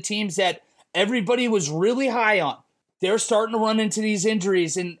one of the teams that everybody was really high on, they're starting to run into these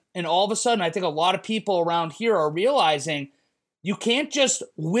injuries. And all of a sudden, I think a lot of people around here are realizing you can't just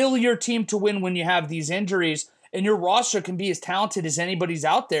will your team to win when you have these injuries. And your roster can be as talented as anybody's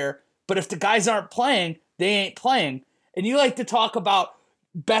out there. But if the guys aren't playing, they ain't playing. And you like to talk about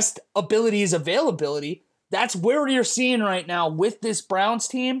best ability is availability. That's where you're seeing right now with this Browns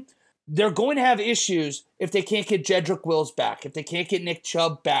team. They're going to have issues if they can't get Jedrick Wills back, if they can't get Nick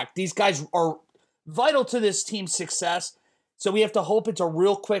Chubb back. These guys are vital to this team's success. So we have to hope it's a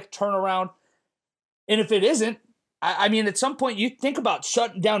real quick turnaround. And if it isn't, I mean, at some point you think about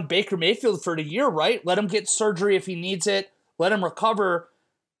shutting down Baker Mayfield for the year, right? Let him get surgery if he needs it. Let him recover.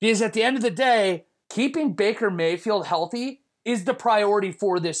 Because at the end of the day, keeping Baker Mayfield healthy is the priority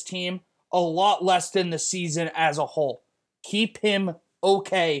for this team, a lot less than the season as a whole. Keep him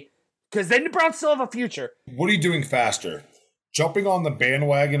okay, because then the Browns still have a future. What are you doing faster? Jumping on the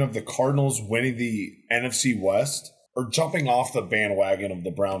bandwagon of the Cardinals winning the NFC West, or jumping off the bandwagon of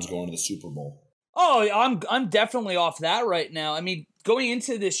the Browns going to the Super Bowl? Oh, I'm definitely off that right now. I mean, going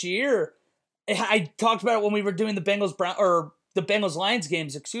into this year, I talked about it when we were doing the Bengals Lions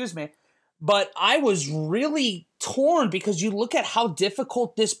games, excuse me. But I was really torn because you look at how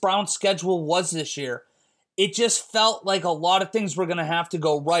difficult this Browns schedule was this year. It just felt like a lot of things were going to have to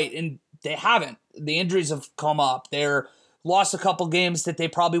go right, and they haven't. The injuries have come up. They're lost a couple games that they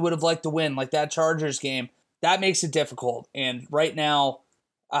probably would have liked to win, like that Chargers game. That makes it difficult. And right now,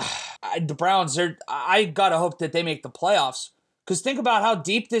 the Browns, I got to hope that they make the playoffs. Because think about how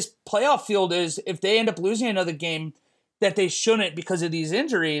deep this playoff field is if they end up losing another game that they shouldn't because of these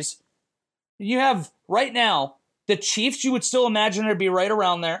injuries. You have, right now, the Chiefs, you would still imagine to be right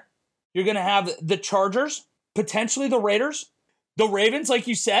around there. You're going to have the Chargers, potentially the Raiders. The Ravens, like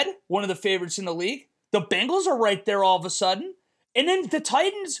you said, one of the favorites in the league. The Bengals are right there all of a sudden. And then the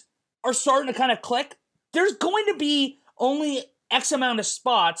Titans are starting to kind of click. There's going to be only X amount of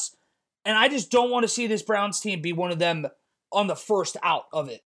spots, and I just don't want to see this Browns team be one of them on the first out of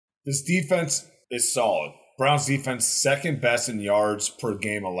it. This defense is solid. Browns defense second best in yards per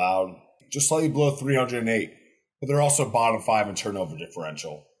game allowed, just slightly below 308, but they're also bottom 5 in turnover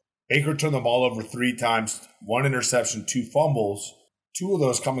differential. Baker turned the ball over 3 times, 1 interception, 2 fumbles, 2 of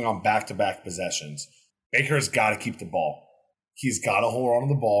those coming on back-to-back possessions. Baker has got to keep the ball. He's got to hold on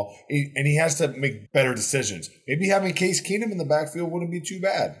to the ball, and he has to make better decisions. Maybe having Case Keenum in the backfield wouldn't be too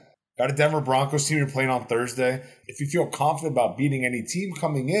bad. Got a Denver Broncos team you're playing on Thursday. If you feel confident about beating any team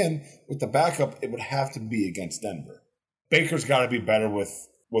coming in with the backup, it would have to be against Denver. Baker's got to be better with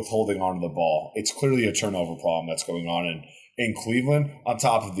holding on to the ball. It's clearly a turnover problem that's going on in Cleveland on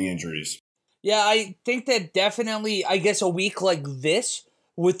top of the injuries. Yeah, I think that definitely, I guess a week like this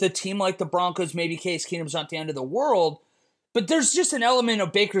with a team like the Broncos, maybe Case Keenum's not the end of the world, but there's just an element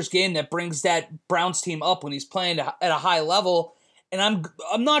of Baker's game that brings that Browns team up when he's playing at a high level. And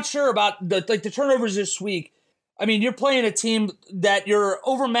I'm not sure about the turnovers this week. I mean, you're playing a team that you're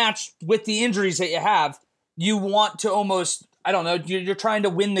overmatched with the injuries that you have. You want to almost, I don't know, you're trying to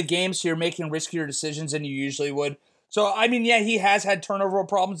win the game, so you're making riskier decisions than you usually would. So, I mean, yeah, he has had turnover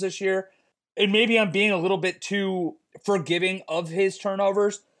problems this year. And maybe I'm being a little bit too forgiving of his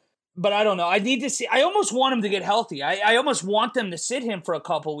turnovers. But I don't know. I almost want him to get healthy. I almost want them to sit him for a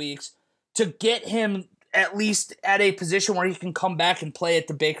couple weeks to get him at least at a position where he can come back and play at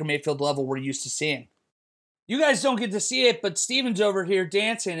the Baker Mayfield level we're used to seeing. You guys don't get to see it, but Steven's over here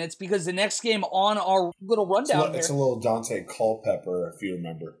dancing. It's because the next game on our little rundown it's a little Dante Culpepper, if you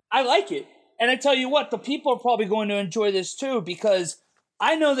remember. I like it. And I tell you what, the people are probably going to enjoy this too, because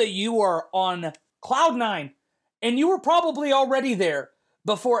I know that you are on cloud 9, and you were probably already there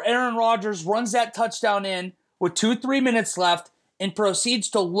before Aaron Rodgers runs that touchdown in with 2-3 minutes left and proceeds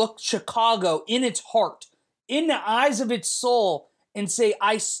to look Chicago in its heart, in the eyes of its soul, and say,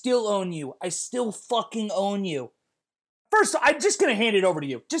 I still own you. I still fucking own you. First, I'm just going to hand it over to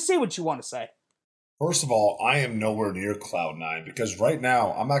you. Just say what you want to say. First of all, I am nowhere near Cloud 9 because right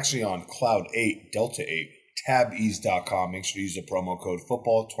now I'm actually on Cloud 8, Delta 8, tabease.com. Make sure to use the promo code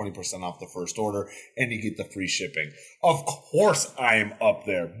football, 20% off the first order, and you get the free shipping. Of course I am up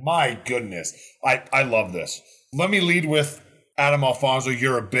there. My goodness. I love this. Let me lead with Adam Alfonso,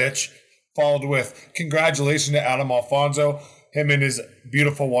 you're a bitch. Followed with congratulations to Adam Alfonso. Him and his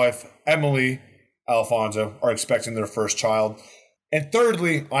beautiful wife, Emily Alfonso, are expecting their first child. And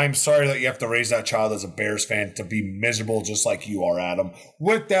thirdly, I'm sorry that you have to raise that child as a Bears fan to be miserable just like you are, Adam.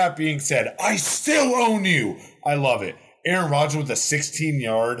 With that being said, I still own you. I love it. Aaron Rodgers with a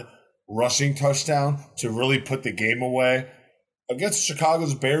 16-yard rushing touchdown to really put the game away against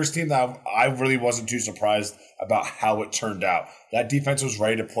Chicago's Bears team that I really wasn't too surprised about how it turned out. That defense was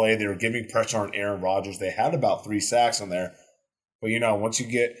ready to play. They were giving pressure on Aaron Rodgers. They had about 3 sacks on there. But, you know, once you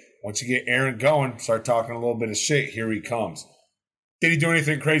get Aaron going, start talking a little bit of shit, here he comes. Did he do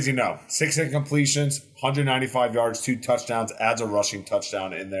anything crazy? No. 6 incompletions, 195 yards, 2 touchdowns, adds a rushing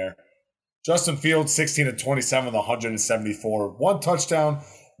touchdown in there. Justin Fields, 16 of 27 with 174. 1 touchdown,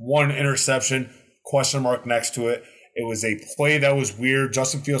 1 interception. question mark next to it. It was a play that was weird.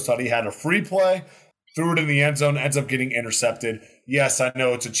 Justin Fields thought he had a free play, threw it in the end zone, ends up getting intercepted. Yes, I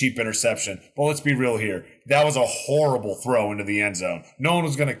know it's a cheap interception, but let's be real here. That was a horrible throw into the end zone. No one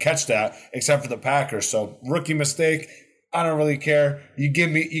was going to catch that except for the Packers. So rookie mistake. I don't really care. You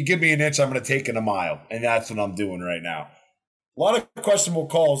give me an inch, I'm going to take it a mile, and that's what I'm doing right now. A lot of questionable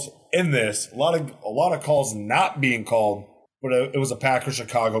calls in this. A lot of calls not being called, but it was a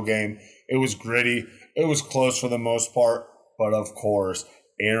Packers-Chicago game. It was gritty. It was close for the most part, but of course,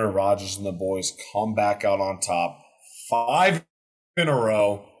 Aaron Rodgers and the boys come back out on top. 5 in a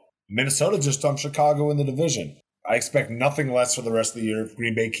row. Minnesota just dumped Chicago in the division. I expect nothing less for the rest of the year if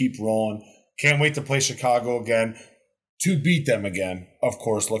Green Bay keep rolling. Can't wait to play Chicago again, to beat them again. Of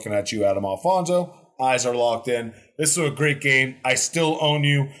course, looking at you, Adam Alfonso. Eyes are locked in. This is a great game. I still own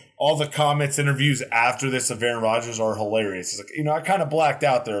you. All the comments, interviews after this of Aaron Rodgers are hilarious. It's like, I kind of blacked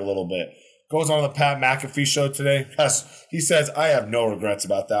out there a little bit. Goes on the Pat McAfee show today. Yes, he says, I have no regrets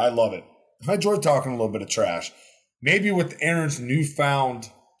about that. I love it. I enjoyed talking a little bit of trash. Maybe with Aaron's newfound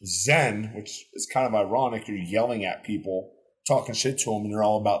zen, which is kind of ironic, you're yelling at people, talking shit to them, and you're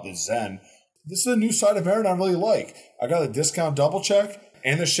all about the zen. This is a new side of Aaron I really like. I got a discount double check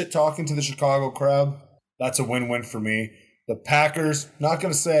and the shit talking to the Chicago crowd. That's a win-win for me. The Packers, not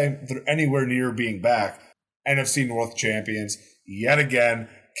going to say they're anywhere near being back. NFC North champions yet again.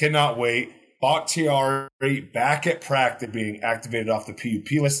 Cannot wait. Bakhtiari back at practice being activated off the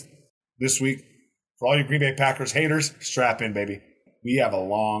PUP list this week. For all you Green Bay Packers haters, strap in, baby. We have a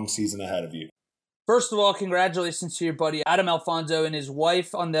long season ahead of you. First of all, congratulations to your buddy Adam Alfonso and his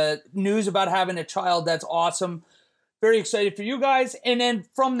wife on the news about having a child. That's awesome. Very excited for you guys. And then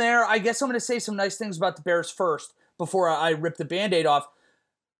from there, I guess I'm going to say some nice things about the Bears first before I rip the Band-Aid off.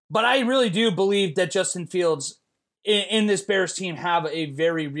 But I really do believe that Justin Fields in this Bears team have a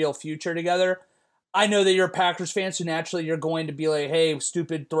very real future together. I know that you're a Packers fan, so naturally you're going to be like, hey,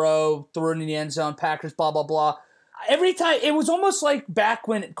 stupid throw it in the end zone, Packers, blah, blah, blah. Every time, it was almost like back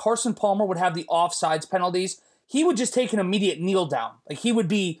when Carson Palmer would have the offsides penalties, he would just take an immediate kneel down. Like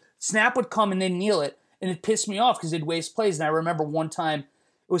snap would come and then kneel it, and it pissed me off because it'd waste plays. And I remember one time it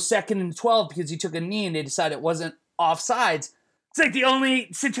was 2nd and 12 because he took a knee and they decided it wasn't offsides. It's like the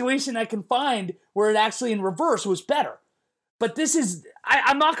only situation I can find where it actually in reverse was better. But this is,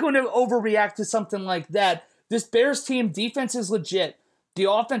 I'm not going to overreact to something like that. This Bears team defense is legit.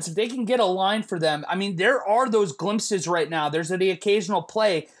 The offense, if they can get a line for them, I mean, there are those glimpses right now. There's the occasional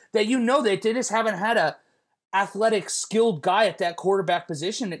play that that they just haven't had a athletic, skilled guy at that quarterback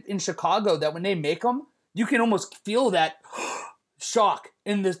position in Chicago that when they make them, you can almost feel that shock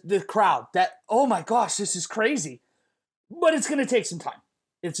in the crowd. That, oh my gosh, this is crazy. But it's going to take some time.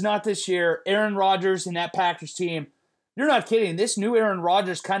 It's not this year. Aaron Rodgers and that Packers team, you're not kidding. This new Aaron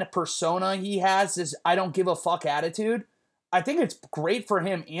Rodgers kind of persona he has, this I don't give a fuck attitude, I think it's great for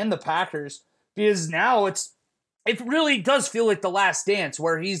him and the Packers because now it really does feel like the last dance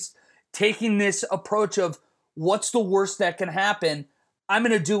where he's taking this approach of what's the worst that can happen. I'm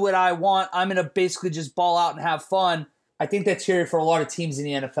going to do what I want. I'm going to basically just ball out and have fun. I think that's scary for a lot of teams in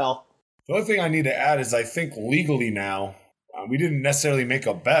the NFL. The only thing I need to add is I think legally now, we didn't necessarily make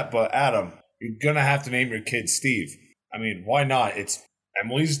a bet, but Adam, you're going to have to name your kid Steve. I mean, why not? It's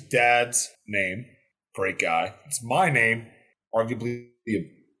Emily's dad's name. Great guy. It's my name. Arguably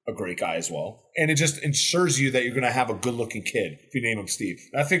a great guy as well. And it just ensures you that you're going to have a good-looking kid if you name him Steve.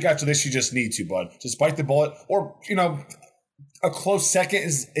 And I think after this, you just need to, bud. Just bite the bullet. Or, a close second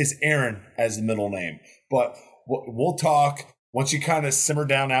is Aaron as the middle name. But we'll talk once you kind of simmer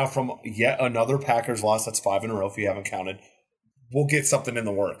down now from yet another Packers loss. That's 5 in a row if you haven't counted. We'll get something in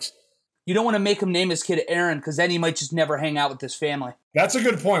the works. You don't want to make him name his kid Aaron because then he might just never hang out with his family. That's a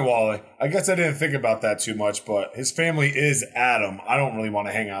good point, Wally. I guess I didn't think about that too much, but his family is Adam. I don't really want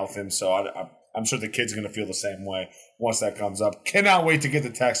to hang out with him, so I'm sure the kid's going to feel the same way once that comes up. Cannot wait to get the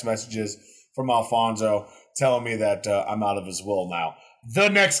text messages from Alfonso telling me that I'm out of his will now. The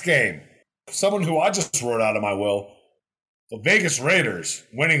next game, someone who I just wrote out of my will, the Vegas Raiders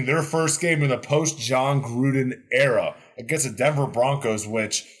winning their first game in the post-John Gruden era against the Denver Broncos,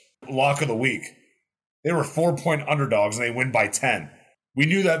 which, lock of the week, they were 4-point underdogs and they win by 10. We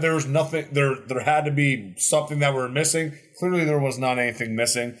knew that there was nothing, there had to be something that we're missing. Clearly there was not anything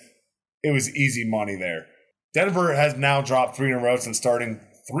missing. It was easy money there. Denver has now dropped 3 in a row since starting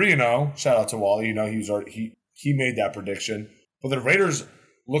 3-0. Shout out to Wally. He made that prediction. But the Raiders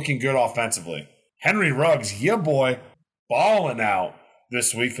looking good offensively. Henry Ruggs, yeah boy, balling out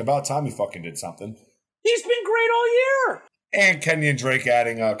this week. About time he fucking did something. He's been great all year. And Kenyon Drake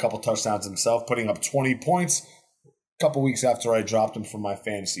adding a couple touchdowns himself, putting up 20 points a couple weeks after I dropped him from my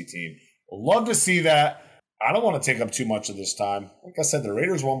fantasy team. Love to see that. I don't want to take up too much of this time. Like I said, the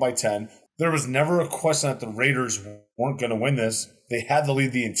Raiders won by 10. There was never a question that the Raiders weren't going to win this. They had to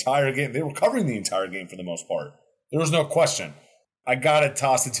lead the entire game. They were covering the entire game for the most part. There was no question. I got to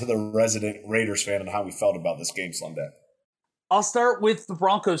toss it to the resident Raiders fan and how we felt about this game Sunday. I'll start with the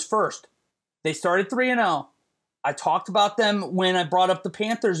Broncos first. They started 3-0. I talked about them when I brought up the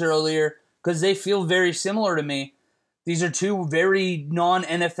Panthers earlier because they feel very similar to me. These are two very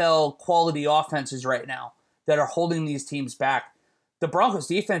non-NFL quality offenses right now that are holding these teams back. The Broncos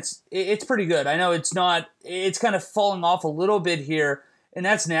defense, it's pretty good. I know it's kind of falling off a little bit here, and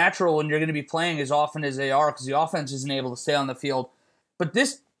that's natural when you're going to be playing as often as they are because the offense isn't able to stay on the field. But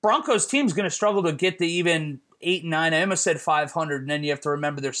this Broncos team is going to struggle to get to even 8-9. I almost said 500, and then you have to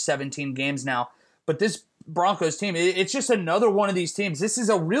remember there's 17 games now. But this Broncos team, it's just another one of these teams. This is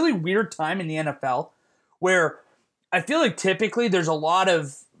a really weird time in the NFL where I feel like typically there's a lot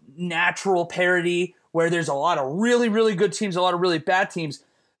of natural parity where there's a lot of really, really good teams, a lot of really bad teams.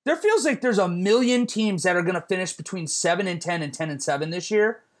 There feels like there's a million teams that are going to finish between 7-10 and 10-7 this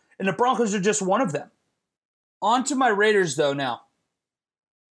year, and the Broncos are just one of them. On to my Raiders, though, now.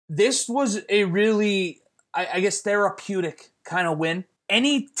 This was a really, I guess, therapeutic kind of win.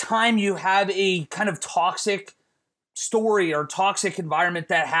 Any time you have a kind of toxic story or toxic environment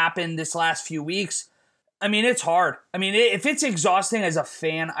that happened this last few weeks, I mean, it's hard. I mean, if it's exhausting as a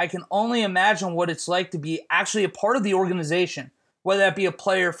fan, I can only imagine what it's like to be actually a part of the organization, whether that be a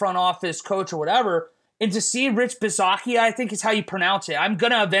player, front office, coach, or whatever. And to see Rich Bisaccia, I think is how you pronounce it. I'm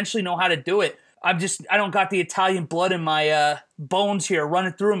going to eventually know how to do it. I don't got the Italian blood in my bones here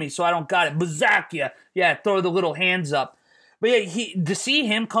running through me, so I don't got it. Bisaccia. Yeah, throw the little hands up. But yeah, to see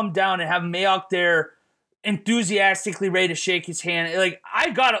him come down and have Mayock there enthusiastically ready to shake his hand, like, I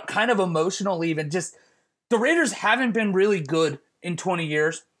got kind of emotional even. Just, the Raiders haven't been really good in 20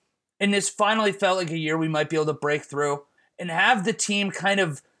 years, and this finally felt like a year we might be able to break through and have the team kind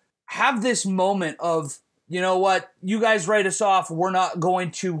of have this moment of, you know what, you guys write us off, we're not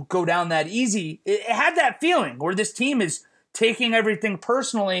going to go down that easy. It had that feeling where this team is taking everything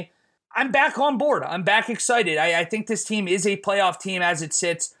personally. I'm back on board. I'm back excited. I think this team is a playoff team as it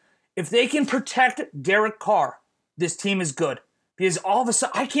sits. If they can protect Derek Carr, this team is good. Because all of a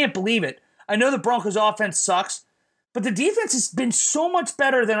sudden, I can't believe it. I know the Broncos offense sucks, but the defense has been so much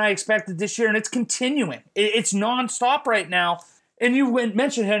better than I expected this year, and it's continuing. It's nonstop right now. And you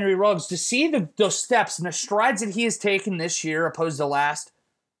mentioned Henry Ruggs. To see those steps and the strides that he has taken this year opposed to last,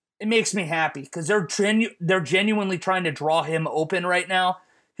 it makes me happy because they're genuinely trying to draw him open right now.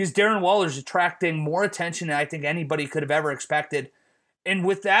 Because Darren Waller's attracting more attention than I think anybody could have ever expected. And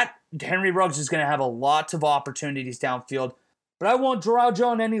with that, Henry Ruggs is going to have a lot of opportunities downfield. But I won't draw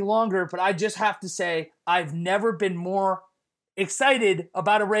John any longer, but I just have to say I've never been more excited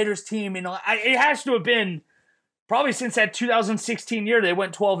about a Raiders team. It has to have been probably since that 2016 year they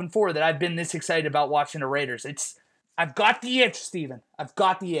went 12-4 that I've been this excited about watching the Raiders. I've got the itch, Steven. I've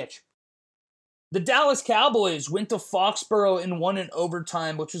got the itch. The Dallas Cowboys went to Foxborough and won in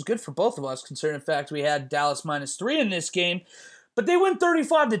overtime, which was good for both of us, considering the fact we had Dallas -3 in this game. But they went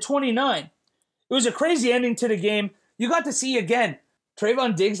 35-29. It was a crazy ending to the game. You got to see, again,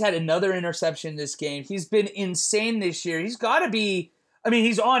 Trayvon Diggs had another interception this game. He's been insane this year. He's got to be,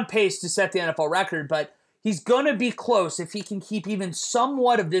 he's on pace to set the NFL record, but he's going to be close if he can keep even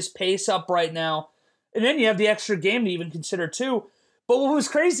somewhat of this pace up right now. And then you have the extra game to even consider, too. But what was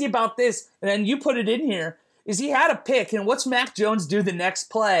crazy about this, and then you put it in here, is he had a pick, and what's Mac Jones do the next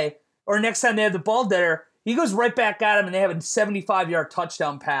play, or next time they have the ball there? He goes right back at him, and they have a 75-yard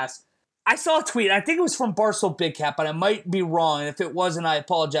touchdown pass. I saw a tweet, I think it was from Barstool Big Cat, but I might be wrong, and if it wasn't, I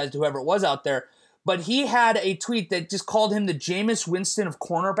apologize to whoever it was out there. But he had a tweet that just called him the Jameis Winston of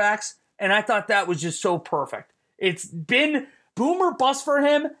cornerbacks, and I thought that was just so perfect. It's been boom or bust for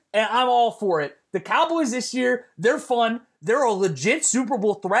him, and I'm all for it. The Cowboys this year, they're fun. They're a legit Super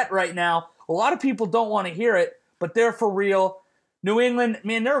Bowl threat right now. A lot of people don't want to hear it, but they're for real. New England,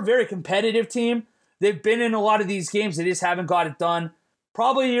 man, they're a very competitive team. They've been in a lot of these games. They just haven't got it done.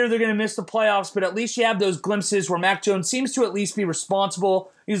 Probably a year they're going to miss the playoffs, but at least you have those glimpses where Mac Jones seems to at least be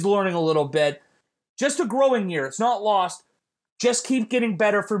responsible. He's learning a little bit. Just a growing year. It's not lost. Just keep getting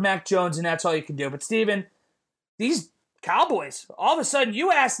better for Mac Jones, and that's all you can do. But, Steven, these Cowboys, all of a sudden,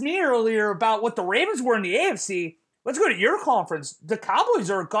 you asked me earlier about what the Ravens were in the AFC. Let's go to your conference. The Cowboys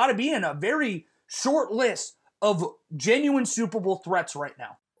are got to be in a very short list of genuine Super Bowl threats right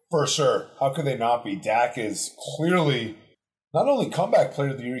now. For sure. How could they not be? Dak is clearly not only comeback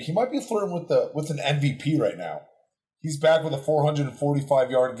player of the year, he might be flirting with an MVP right now. He's back with a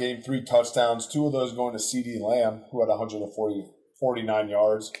 445-yard game, 3 touchdowns, 2 of those going to CeeDee Lamb, who had 145 49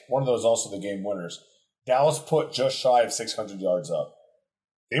 yards. One of those also the game winners. Dallas put just shy of 600 yards up.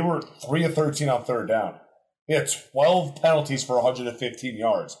 They were 3 of 13 on third down. They had 12 penalties for 115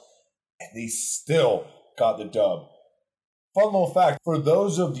 yards. And they still got the dub. Fun little fact, for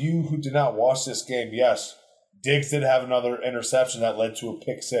those of you who did not watch this game, yes, Diggs did have another interception that led to a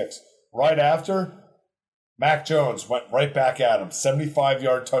pick six. Right after, Mac Jones went right back at him.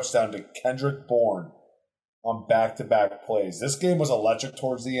 75-yard touchdown to Kendrick Bourne on back-to-back plays. This game was electric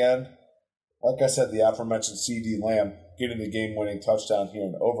towards the end. Like I said, the aforementioned CeeDee Lamb getting the game-winning touchdown here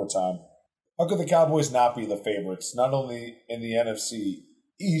in overtime. How could the Cowboys not be the favorites, not only in the NFC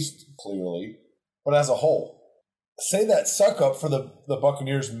East, clearly, but as a whole? Say that suck-up for the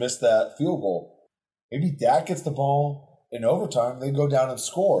Buccaneers missed that field goal. Maybe Dak gets the ball in overtime, they go down and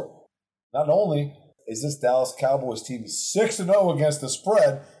score. Not only is this Dallas Cowboys team 6-0 against the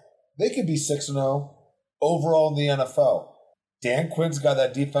spread, they could be 6-0 overall in the NFL. Dan Quinn's got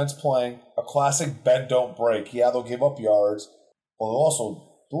that defense playing, a classic bend don't break. Yeah, they'll give up yards, but they'll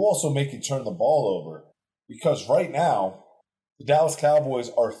also make you turn the ball over. Because right now, the Dallas Cowboys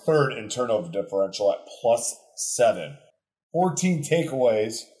are third in turnover differential at +7. 14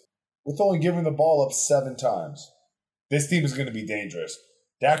 takeaways with only giving the ball up 7 times. This team is going to be dangerous.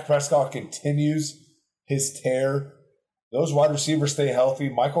 Dak Prescott continues his tear. Those wide receivers stay healthy.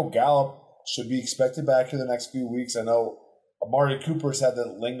 Michael Gallup should be expected back here the next few weeks. I know Amari Cooper's had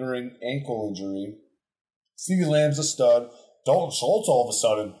that lingering ankle injury. CeeDee Lamb's a stud. Dalton Schultz, all of a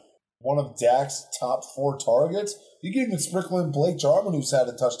sudden, one of Dak's top 4 targets. You can even sprinkle in Blake Jarwin, who's had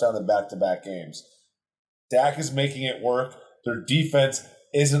a touchdown in back-to-back games. Dak is making it work. Their defense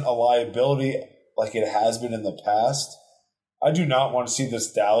isn't a liability like it has been in the past. I do not want to see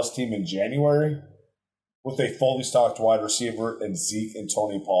this Dallas team in January with a fully stocked wide receiver and Zeke and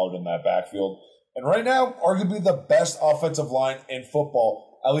Tony Pollard in that backfield. And right now, arguably the best offensive line in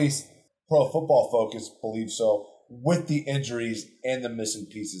football, at least Pro Football Focus believes so. With the injuries and the missing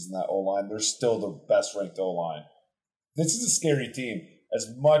pieces in that O-line, they're still the best ranked O-line. This is a scary team, as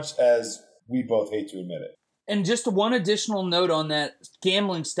much as we both hate to admit it. And just one additional note on that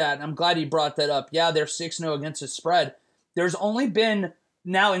gambling stat, and I'm glad you brought that up. Yeah, they're 6-0 against the spread. There's only been,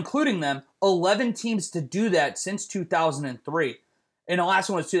 now including them, 11 teams to do that since 2003. And the last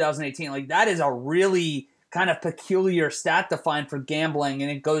one was 2018. Like, that is a really kind of peculiar stat to find for gambling, and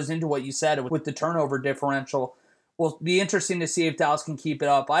it goes into what you said with the turnover differential. Will be interesting to see if Dallas can keep it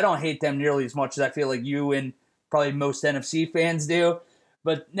up. I don't hate them nearly as much as I feel like you and probably most NFC fans do.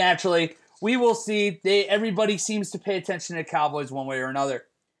 But naturally, we will see. Everybody seems to pay attention to Cowboys one way or another.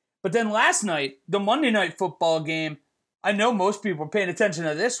 But then last night, the Monday Night Football game, I know most people are paying attention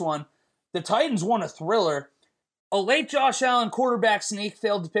to this one. The Titans won a thriller. A late Josh Allen quarterback sneak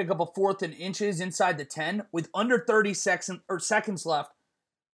failed to pick up a 4th and inches inside the 10 with under 30 seconds left.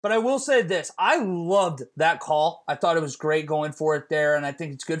 But I will say this. I loved that call. I thought it was great going for it there, and I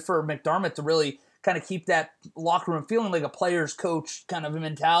think it's good for McDermott to really kind of keep that locker room feeling like a player's coach kind of a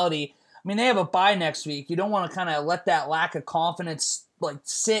mentality. I mean, they have a bye next week. You don't want to kind of let that lack of confidence like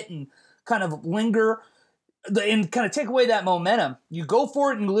sit and kind of linger and kind of take away that momentum. You go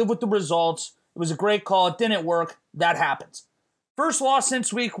for it and live with the results. It was a great call. It didn't work. That happens. First loss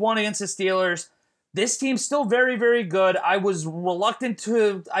since week 1 against the Steelers. This team's still very, very good. I was reluctant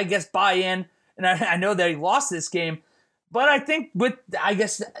to, buy in, and I know they lost this game. But I think with,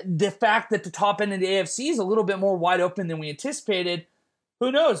 the fact that the top end of the AFC is a little bit more wide open than we anticipated,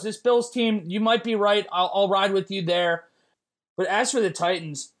 who knows? This Bills team, you might be right. I'll ride with you there. But as for the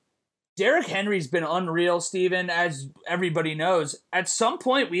Titans, Derrick Henry's been unreal, Steven, as everybody knows. At some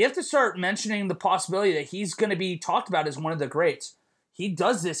point, we have to start mentioning the possibility that he's going to be talked about as one of the greats. He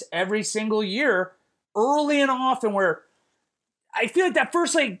does this every single year, early and often, where I feel like that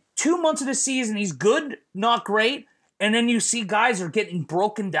first 2 months of the season, he's good, not great. And then you see guys are getting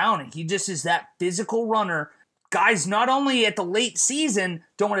broken down, and he just is that physical runner. Guys, not only at the late season,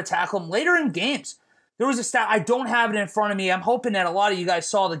 don't want to tackle him, later in games. There was a stat, I don't have it in front of me. I'm hoping that a lot of you guys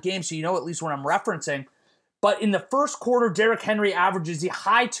saw the game so you know at least what I'm referencing. But in the first quarter, Derrick Henry averages the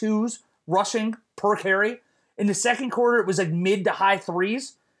high 2s rushing per carry. In the second quarter, it was mid to high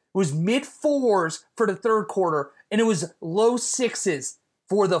 3s. It was mid 4s for the third quarter. And it was low 6s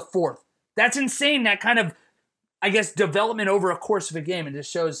for the fourth. That's insane, that kind of, development over a course of a game. And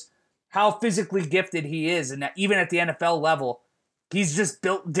just shows how physically gifted he is. And that even at the NFL level, he's just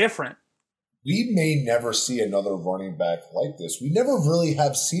built different. We may never see another running back like this. We never really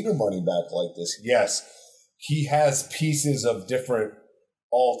have seen a running back like this. Yes, he has pieces of different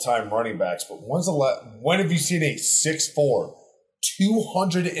all-time running backs, but when have you seen a 6'4",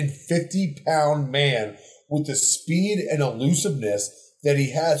 250-pound man with the speed and elusiveness that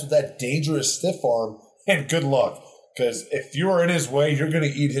he has with that dangerous stiff arm, and good luck. Because if you are in his way, you're going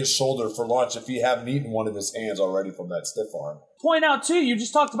to eat his shoulder for lunch if you haven't eaten one of his hands already from that stiff arm. Point out, too, you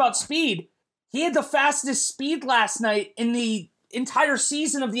just talked about speed. He had the fastest speed last night in the entire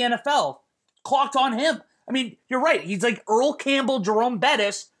season of the NFL. Clocked on him. I mean, you're right. He's like Earl Campbell, Jerome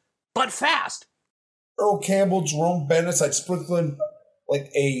Bettis, but fast. Earl Campbell, Jerome Bettis, I'd sprinkle in like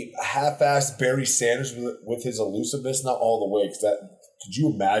a half-assed Barry Sanders with his elusiveness, not all the way. Because could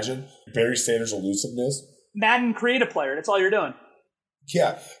you imagine Barry Sanders' elusiveness? Madden create a player. That's all you're doing.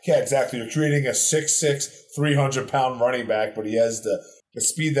 Yeah, exactly. You're creating a 6'6", 300-pound running back, but he has the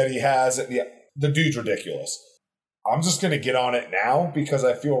speed that he has. The dude's ridiculous. I'm just going to get on it now because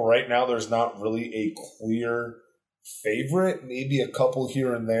I feel right now there's not really a clear favorite, maybe a couple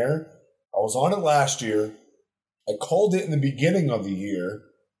here and there. I was on it last year. I called it in the beginning of the year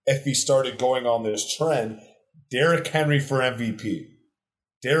if he started going on this trend. Derrick Henry for MVP.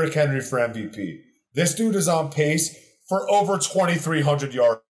 Derrick Henry for MVP. This dude is on pace for over 2,300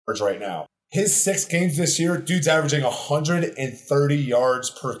 yards right now. His 6 games this year, dude's averaging 130 yards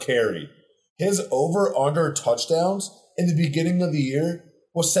per carry. His over-under touchdowns in the beginning of the year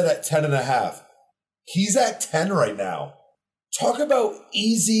was set at 10.5. He's at 10 right now. Talk about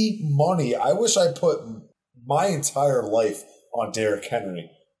easy money. I wish I put my entire life on Derrick Henry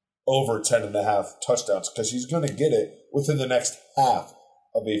over 10.5 touchdowns because he's going to get it within the next half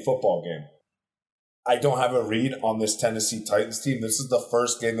of a football game. I don't have a read on this Tennessee Titans team. This is the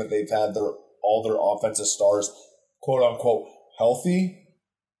first game that they've had all their offensive stars, quote-unquote, healthy.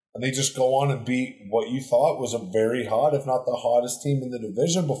 And they just go on and beat what you thought was a very hot, if not the hottest team in the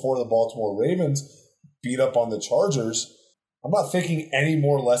division before the Baltimore Ravens beat up on the Chargers. I'm not thinking any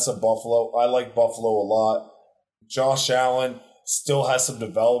more or less of Buffalo. I like Buffalo a lot. Josh Allen still has some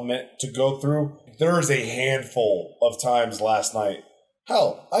development to go through. There is a handful of times last night.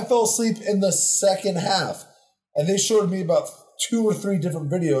 Hell, I fell asleep in the second half, and they showed me about 2 or 3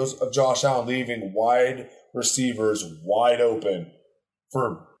 different videos of Josh Allen leaving wide receivers wide open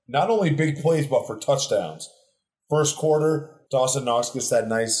for not only big plays, but for touchdowns. First quarter, Dawson Knox gets that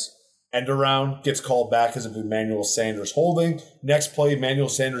nice end around, gets called back because of Emmanuel Sanders holding. Next play, Emmanuel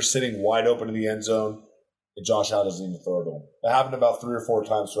Sanders sitting wide open in the end zone, and Josh Allen doesn't even throw to him. That happened about 3 or 4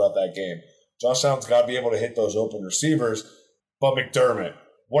 times throughout that game. Josh Allen's got to be able to hit those open receivers. But McDermott,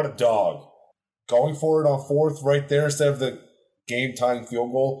 what a dog. Going for it on 4th right there instead of the game-tying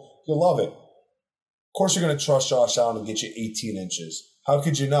field goal, you'll love it. Of course you're going to trust Josh Allen to get you 18 inches. How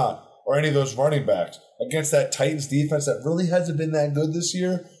could you not? Or any of those running backs. Against that Titans defense that really hasn't been that good this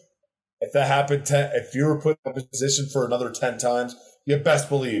year, if that happened, if you were put in a position for another 10 times, you best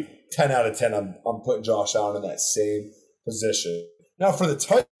believe 10 out of 10 I'm putting Josh Allen in that same position. Now for the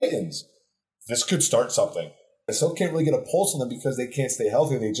Titans, this could start something. I still can't really get a pulse on them because they can't stay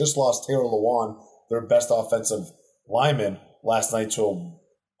healthy. They just lost Taylor Lewan, their best offensive lineman, last night to an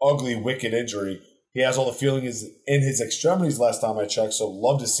ugly, wicked injury. He has all the feeling in his extremities last time I checked, so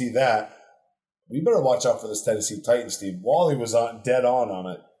love to see that. We better watch out for this Tennessee Titans team. Wally was dead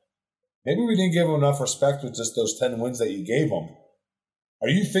on it. Maybe we didn't give him enough respect with just those 10 wins that you gave him. Are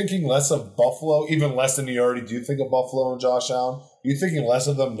you thinking less of Buffalo, even less than you already do think of Buffalo and Josh Allen? Are you thinking less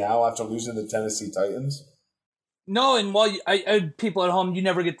of them now after losing the Tennessee Titans? No, and while people at home, you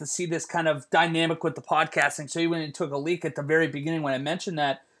never get to see this kind of dynamic with the podcasting, so you went and took a leak at the very beginning when I mentioned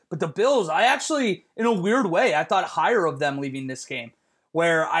that. But the Bills, I actually, in a weird way, I thought higher of them leaving this game,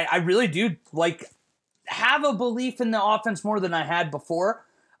 where I really do have a belief in the offense more than I had before.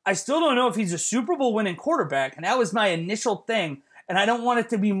 I still don't know if he's a Super Bowl winning quarterback, and that was my initial thing, and I don't want it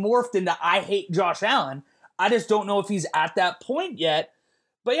to be morphed into I hate Josh Allen. I just don't know if he's at that point yet.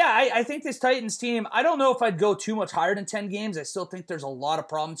 But yeah, I think this Titans team, I don't know if I'd go too much higher than 10 games. I still think there's a lot of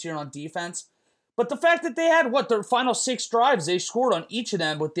problems here on defense. But the fact that they had, their final 6 drives, they scored on each of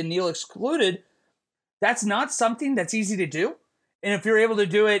them with Daniil excluded, that's not something that's easy to do. And if you're able to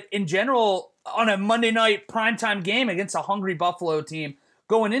do it in general on a Monday night primetime game against a hungry Buffalo team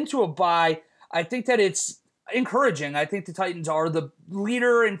going into a bye, I think that it's encouraging. I think the Titans are the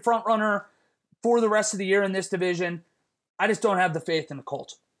leader and front runner for the rest of the year in this division. I just don't have the faith in the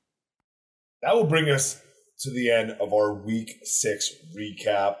Colts. That will bring us to the end of our Week 6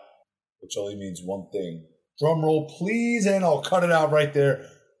 recap, which only means one thing. Drum roll, please, and I'll cut it out right there.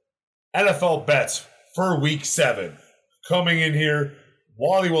 NFL bets for Week 7. Coming in here,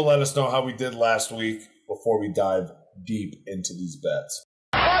 Wally will let us know how we did last week before we dive deep into these bets.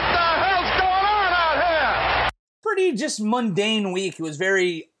 What the hell's going on out here? Pretty just mundane week. It was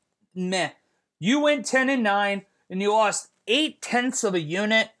very meh. You went 10-9, and you lost 0.8 of a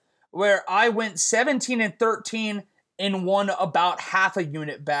unit. where I went 17-13 and won about half a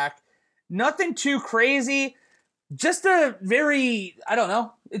unit back. Nothing too crazy. Just a very, I don't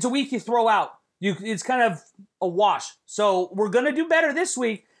know, it's a week you throw out. It's kind of a wash. So we're going to do better this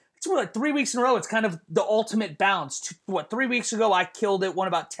week. It's like 3 weeks in a row. It's kind of the ultimate bounce. 3 weeks ago I killed it, won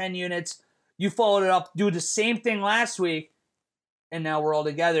about 10 units. You followed it up, do the same thing last week, and now we're all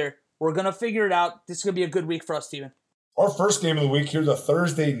together. We're going to figure it out. This is going to be a good week for us, Steven. Our first game of the week, here's a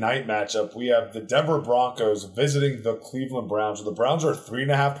Thursday night matchup. We have the Denver Broncos visiting the Cleveland Browns. The Browns are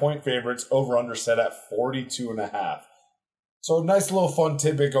 3.5-point favorites, over-under set at 42.5. So a nice little fun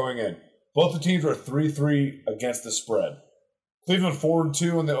tidbit going in. Both the teams are 3-3 against the spread. Cleveland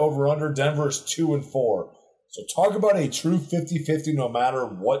 4-2 in the over-under. Denver is 2-4. So talk about a true 50-50 no matter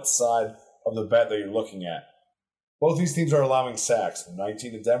what side of the bet that you're looking at. Both these teams are allowing sacks,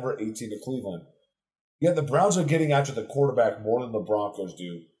 19 to Denver, 18 to Cleveland. Yet the Browns are getting after the quarterback more than the Broncos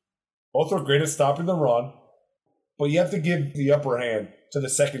do. Both are great at stopping the run, but you have to give the upper hand to the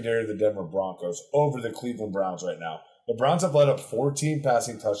secondary of the Denver Broncos over the Cleveland Browns right now. The Browns have let up 14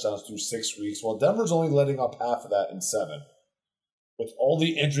 passing touchdowns through 6 weeks, while Denver's only letting up half of that in 7. With all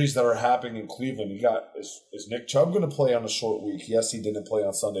the injuries that are happening in Cleveland, is Nick Chubb going to play on a short week? Yes, he didn't play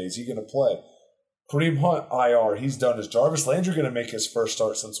on Sunday. Is he going to play? Kareem Hunt, IR, he's done. Is Jarvis Landry going to make his first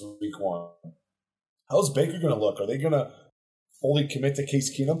start since week 1? How's Baker going to look? Are they going to fully commit to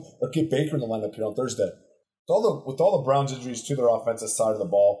Case Keenum or get Baker in the lineup here on Thursday? With all the Browns injuries to their offensive side of the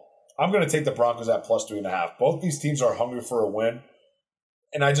ball, I'm going to take the Broncos at plus 3.5. Both these teams are hungry for a win,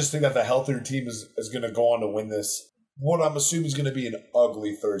 and I just think that the healthier team is going to go on to win this. What I'm assuming is going to be an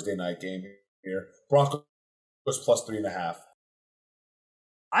ugly Thursday night game here. Broncos plus 3.5.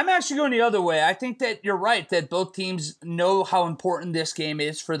 I'm actually going the other way. I think that you're right, that both teams know how important this game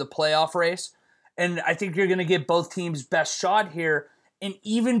is for the playoff race. And I think you're going to get both teams' best shot here. And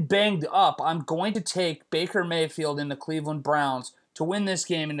even banged up, I'm going to take Baker Mayfield and the Cleveland Browns to win this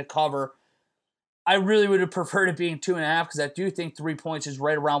game and to cover. I really would have preferred it being 2.5 because I do think 3 points is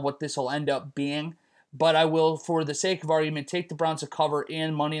right around what this will end up being. But I will, for the sake of argument, take the Browns to cover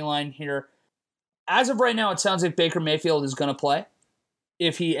and money line here. As of right now, it sounds like Baker Mayfield is going to play.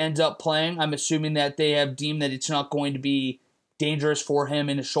 If he ends up playing, I'm assuming that they have deemed that it's not going to be dangerous for him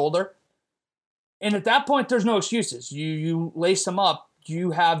in his shoulder. And at that point, there's no excuses. You lace him up.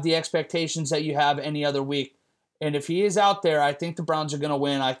 You have the expectations that you have any other week. And if he is out there, I think the Browns are going to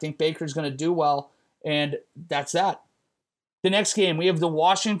win. I think Baker's going to do well. And that's that. The next game, we have the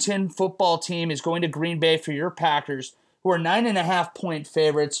Washington football team is going to Green Bay for your Packers, who are 9.5-point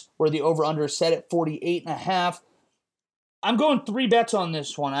favorites, where the over-under is set at 48.5. I'm going 3 bets on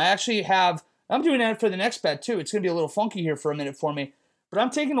this one. I'm doing that for the next bet too. It's going to be a little funky here for a minute for me. But I'm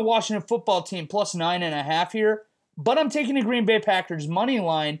taking the Washington football team plus 9.5 here. But I'm taking the Green Bay Packers money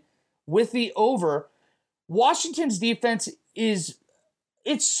line with the over. Washington's defense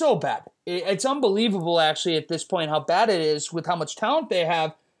it's so bad. It's unbelievable actually at this point how bad it is with how much talent they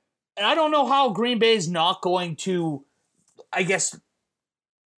have. And I don't know how Green Bay is not going to, I guess,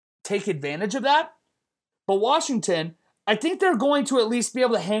 take advantage of that. But Washington, I think they're going to at least be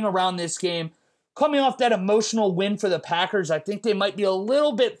able to hang around this game. Coming off that emotional win for the Packers, I think they might be a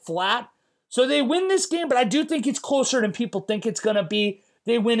little bit flat. So they win this game, but I do think it's closer than people think it's going to be.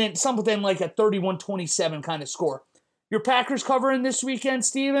 They win it something like a 31-27 kind of score. Your Packers covering this weekend,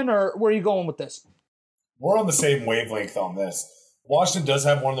 Steven, or where are you going with this? We're on the same wavelength on this. Washington does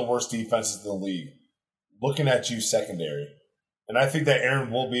have one of the worst defenses in the league. Looking at you secondary. And I think that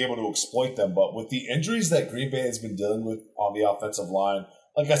Aaron will be able to exploit them. But with the injuries that Green Bay has been dealing with on the offensive line,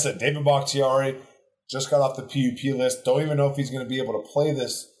 like I said, David Bakhtiari just got off the PUP list. Don't even know if he's going to be able to play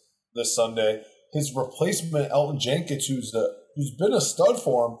this Sunday. His replacement, Elton Jenkins, who's been a stud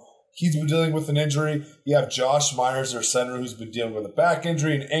for him, he's been dealing with an injury. You have Josh Myers, their center, who's been dealing with a back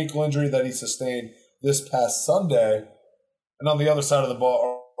injury, an ankle injury that he sustained this past Sunday. And on the other side of the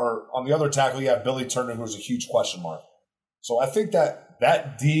ball, or on the other tackle, you have Billy Turner, who's a huge question mark. So I think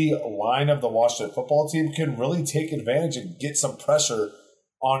that D line of the Washington football team can really take advantage and get some pressure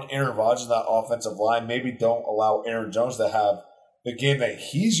on Aaron Rodgers and that offensive line. Maybe don't allow Aaron Jones to have the game that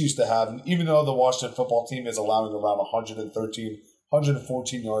he's used to having, even though the Washington football team is allowing around 113,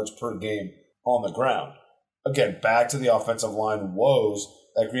 114 yards per game on the ground. Again, back to the offensive line woes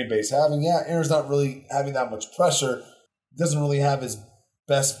that Green Bay's having. Yeah, Aaron's not really having that much pressure. He doesn't really have his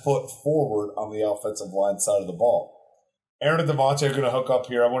best foot forward on the offensive line side of the ball. Aaron and Devontae are going to hook up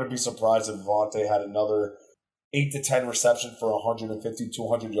here. I wouldn't be surprised if Devontae had another 8 to 10 reception for a 150,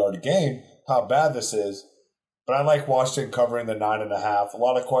 200-yard game, how bad this is. But I like Washington covering the 9.5. A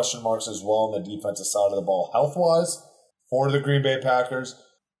lot of question marks as well on the defensive side of the ball health-wise for the Green Bay Packers.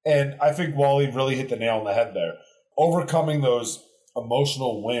 And I think Wally really hit the nail on the head there. Overcoming those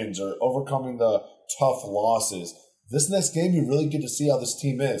emotional wins or overcoming the tough losses. This next game, you really get to see how this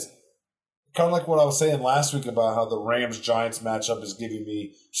team is. Kind of like what I was saying last week about how the Rams-Giants matchup is giving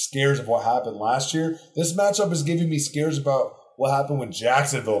me scares of what happened last year. This matchup is giving me scares about what happened when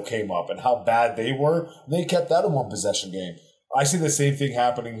Jacksonville came up and how bad they were. And they kept that a one-possession game. I see the same thing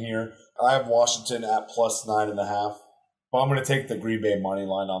happening here. I have Washington at plus 9.5. But I'm going to take the Green Bay money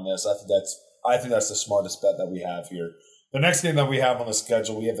line on this. I think that's the smartest bet that we have here. The next game that we have on the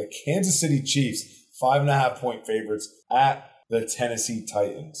schedule, we have the Kansas City Chiefs, 5.5-point favorites at the Tennessee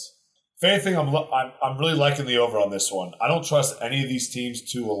Titans. If anything, I'm really liking the over on this one. I don't trust any of these teams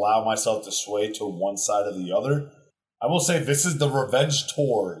to allow myself to sway to one side or the other. I will say this is the revenge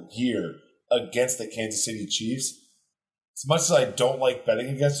tour year against the Kansas City Chiefs. As much as I don't like betting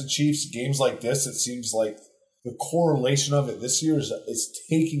against the Chiefs, games like this, it seems like the correlation of it this year is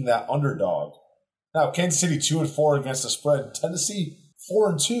taking that underdog. Now, Kansas City 2-4 against the spread. Tennessee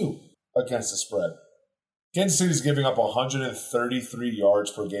 4-2 against the spread. Kansas City is giving up 133 yards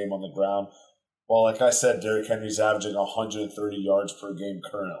per game on the ground. Well, like I said, Derrick Henry's averaging 130 yards per game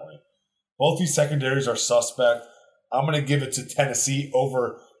currently. Both these secondaries are suspect. I'm going to give it to Tennessee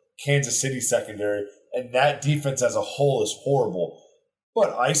over Kansas City secondary, and that defense as a whole is horrible.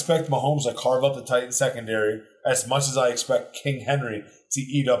 But I expect Mahomes to carve up the Titans secondary as much as I expect King Henry to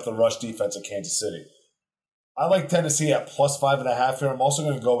eat up the rush defense of Kansas City. I like Tennessee at plus 5.5 here. I'm also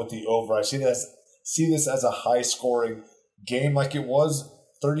going to go with the over. I see this as a high-scoring game like it was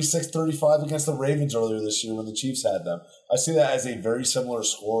 36-35 against the Ravens earlier this year when the Chiefs had them. I see that as a very similar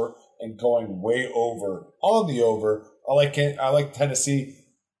score and going way over on the over. I like Tennessee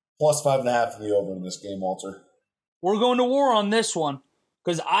plus 5.5 in the over in this game, Walter. We're going to war on this one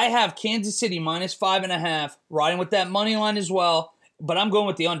because I have Kansas City minus 5.5, riding with that money line as well, but I'm going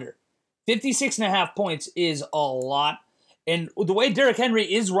with the under. 56.5 points is a lot. And the way Derrick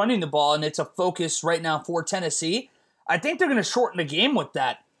Henry is running the ball, and it's a focus right now for Tennessee, I think they're going to shorten the game with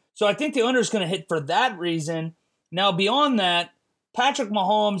that. So I think the under is going to hit for that reason. Now, beyond that, Patrick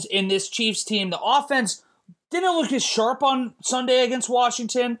Mahomes in this Chiefs team, the offense didn't look as sharp on Sunday against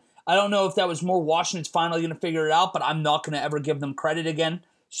Washington. I don't know if that was more Washington's finally going to figure it out, but I'm not going to ever give them credit again.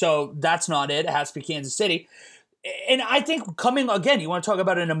 So that's not it. It has to be Kansas City. And I think coming, again, you want to talk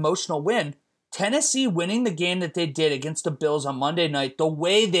about an emotional win. Tennessee winning the game that they did against the Bills on Monday night, the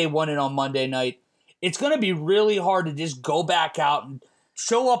way they won it on Monday night, it's going to be really hard to just go back out and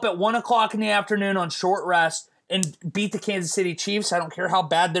show up at 1 o'clock in the afternoon on short rest and beat the Kansas City Chiefs. I don't care how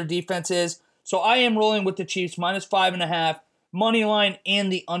bad their defense is. So I am rolling with the Chiefs, minus 5.5, money line,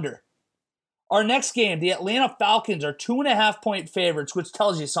 and the under. Our next game, the Atlanta Falcons are 2.5-point favorites, which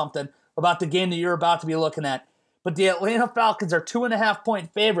tells you something about the game that you're about to be looking at. But the Atlanta Falcons are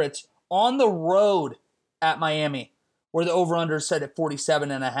 2.5-point favorites on the road at Miami, where the over-under is set at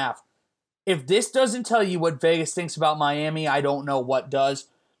 47.5. If this doesn't tell you what Vegas thinks about Miami, I don't know what does.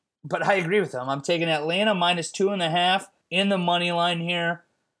 But I agree with them. I'm taking Atlanta minus 2.5 in the money line here.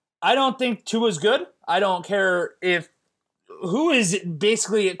 I don't think Tua's good. I don't care who is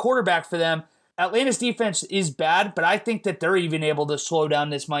basically at quarterback for them. Atlanta's defense is bad, but I think that they're even able to slow down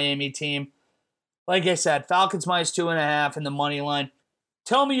this Miami team. Like I said, Falcons minus 2.5 in the money line.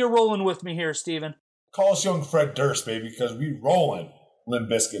 Tell me you're rolling with me here, Steven. Call us young Fred Durst, baby, because we rolling Limp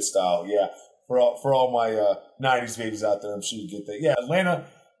Bizkit style. Yeah, for all my 90s babies out there, I'm sure you get that. Yeah, Atlanta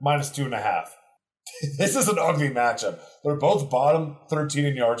minus 2.5. This is an ugly matchup. They're both bottom 13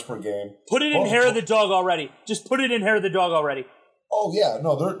 in yards per game. Put it in hair of the dog already. Just put it in hair of the dog already. Oh, yeah.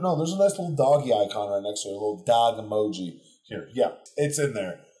 There's a nice little doggy icon right next to it, a little dog emoji. Here, yeah, it's in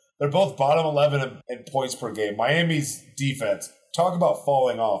there. They're both bottom 11 in points per game. Miami's defense, talk about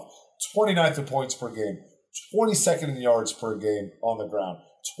falling off. 29th in points per game, 22nd in yards per game on the ground,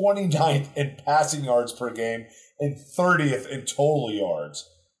 29th in passing yards per game, and 30th in total yards.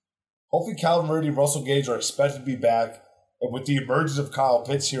 Hopefully Calvin Ridley and Russell Gage are expected to be back. And with the emergence of Kyle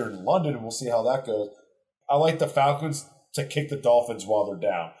Pitts here in London, we'll see how that goes. I like the Falcons to kick the Dolphins while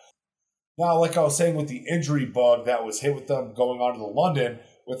they're down. Now, like I was saying with the injury bug that was hit with them going on to the London,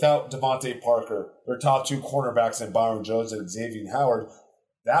 without Devontae Parker, their top two cornerbacks in Byron Jones and Xavier Howard,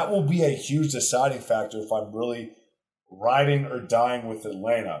 that will be a huge deciding factor if I'm really riding or dying with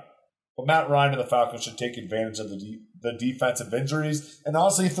Atlanta. But Matt Ryan and the Falcons should take advantage of the defensive injuries. And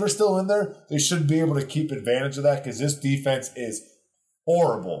honestly, if they're still in there, they should be able to keep advantage of that because this defense is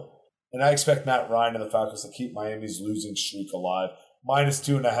horrible. And I expect Matt Ryan and the Falcons to keep Miami's losing streak alive. Minus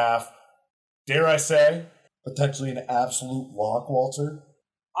 2.5. Dare I say, potentially an absolute lock, Walter?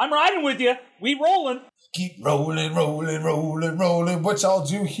 I'm riding with you. We rolling. Keep rolling, rolling, rolling, rolling. What y'all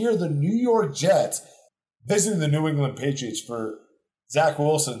do here, the New York Jets visiting the New England Patriots for Zach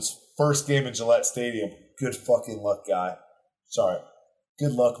Wilson's first game in Gillette Stadium. Good fucking luck, guy. Sorry.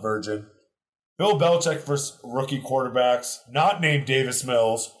 Good luck, Virgin. Bill Belichick versus rookie quarterbacks, not named Davis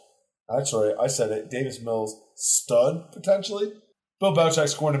Mills. That's right, I said it. Davis Mills, stud, potentially. Bill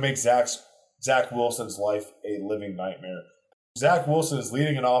Belichick's going to make Zach Wilson's life a living nightmare. Zach Wilson is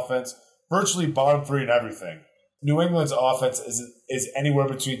leading an offense, virtually bottom three in everything. New England's offense is anywhere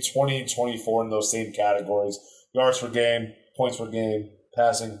between 20 and 24 in those same categories. Yards per game, points per game,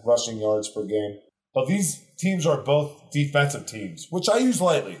 passing, rushing yards per game. But these teams are both defensive teams, which I use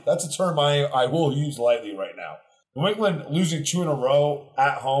lightly. That's a term I will use lightly right now. New England losing 2 in a row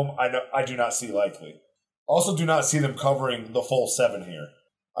at home, I do not see likely. Also do not see them covering the full 7 here.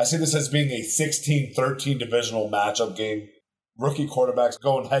 I see this as being a 16-13 divisional matchup game. Rookie quarterbacks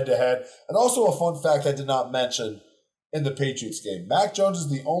going head-to-head. And also a fun fact I did not mention in the Patriots game. Mac Jones is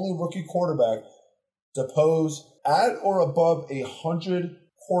the only rookie quarterback to pose at or above 100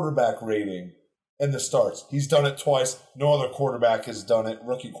 quarterback rating in the starts. He's done it twice. No other quarterback has done it.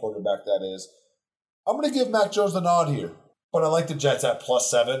 Rookie quarterback, that is. I'm going to give Mac Jones the nod here. But I like the Jets at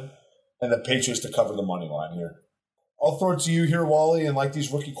 +7 and the Patriots to cover the money line here. I'll throw it to you here, Wally, and like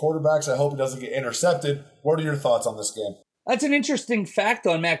these rookie quarterbacks, I hope it doesn't get intercepted. What are your thoughts on this game? That's an interesting fact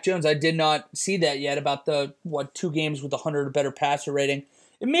on Mac Jones. I did not see that yet about the, 2 games with 100 or better passer rating.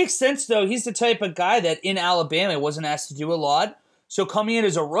 It makes sense, though. He's the type of guy that in Alabama wasn't asked to do a lot. So coming in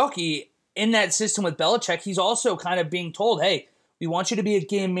as a rookie in that system with Belichick, he's also kind of being told, hey, we want you to be a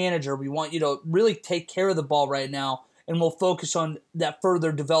game manager. We want you to really take care of the ball right now, and we'll focus on that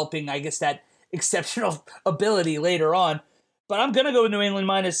further developing, I guess, that exceptional ability later on. But I'm going to go with New England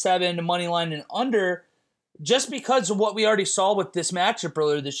 -7, money line and under, just because of what we already saw with this matchup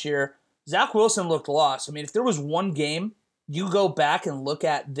earlier this year. Zach Wilson looked lost. I mean, if there was one game you go back and look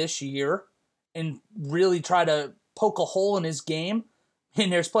at this year and really try to poke a hole in his game,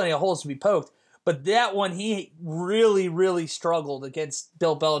 and there's plenty of holes to be poked, but that one, he really, really struggled against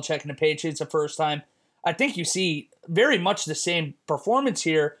Bill Belichick and the Patriots the first time. I think you see very much the same performance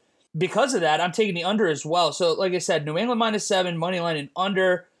here. Because of that, I'm taking the under as well. So, like I said, New England -7, money line and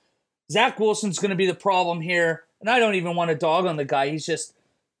under. Zach Wilson's going to be the problem here, and I don't even want to dog on the guy. He's just,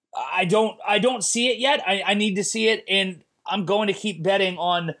 I don't see it yet. I need to see it, and I'm going to keep betting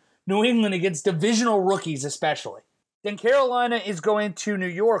on New England against divisional rookies especially. Then Carolina is going to New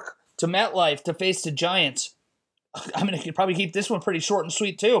York, to MetLife, to face the Giants. I'm going to probably keep this one pretty short and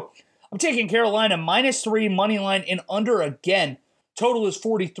sweet too. I'm taking Carolina -3, money line and under again. Total is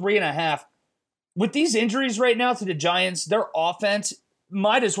 43.5. With these injuries right now to the Giants, their offense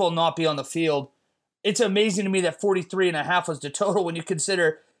might as well not be on the field. It's amazing to me that 43.5 was the total when you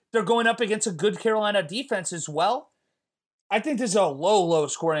consider they're going up against a good Carolina defense as well. I think this is a low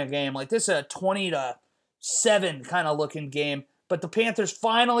scoring game. Like this is a 20-7 kind of looking game. But the Panthers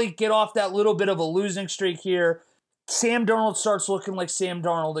finally get off that little bit of a losing streak here. Sam Darnold starts looking like Sam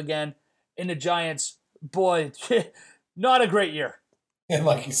Darnold again. And the Giants, boy, not a great year. And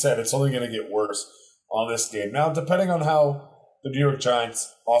like you said, it's only going to get worse on this game. Now, depending on how the New York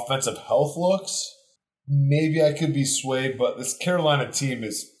Giants' offensive health looks, maybe I could be swayed, but this Carolina team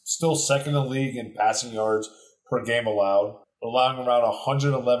is still second in the league in passing yards per game allowed, allowing around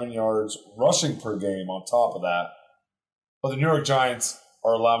 111 yards rushing per game on top of that. But the New York Giants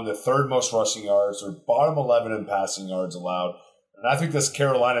are allowing the third most rushing yards, or bottom 11 in passing yards allowed. And I think this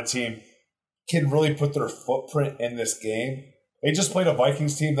Carolina team can really put their footprint in this game. They just played a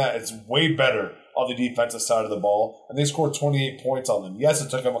Vikings team that is way better on the defensive side of the ball, and they scored 28 points on them. Yes,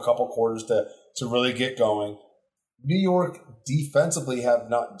 it took them a couple quarters to really get going. New York defensively have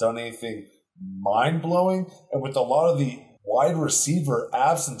not done anything mind-blowing, and with a lot of the wide receiver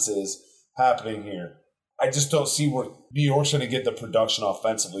absences happening here, I just don't see where New York's going to get the production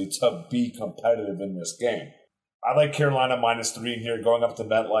offensively to be competitive in this game. I like Carolina -3 in here, going up to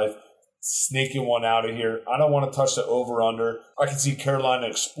MetLife, sneaking one out of here. I don't want to touch the over-under. I can see Carolina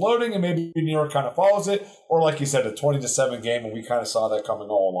exploding and maybe New York kind of follows it. Or like you said, a 20-7 game, and we kind of saw that coming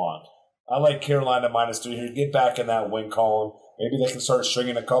all along. I like Carolina -3 here. Get back in that win column. Maybe they can start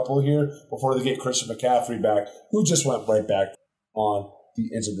stringing a couple here before they get Christian McCaffrey back, who just went right back on the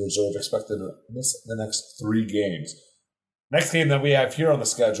injured reserve, expected to miss the next 3 games. Next game that we have here on the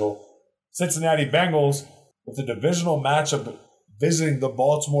schedule, Cincinnati Bengals with the divisional matchup visiting the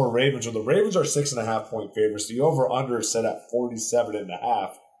Baltimore Ravens, where the Ravens are 6.5-point favorites. The over-under is set at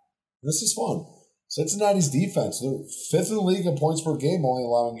 47.5. This is fun. Cincinnati's defense, they're 5th in the league in points per game, only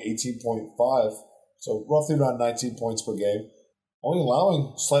allowing 18.5, so roughly around 19 points per game. only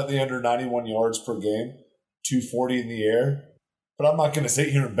allowing slightly under 91 yards per game, 240 in the air. But I'm not going to sit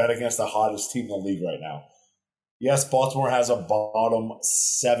here and bet against the hottest team in the league right now. Yes, Baltimore has a bottom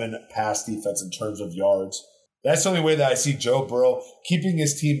 7 pass defense in terms of yards. That's the only way that I see Joe Burrow keeping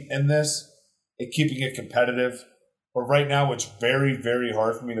his team in this and keeping it competitive. But right now, it's very, very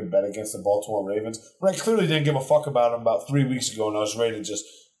hard for me to bet against the Baltimore Ravens. But I clearly didn't give a fuck about him about 3 weeks ago, and I was ready to just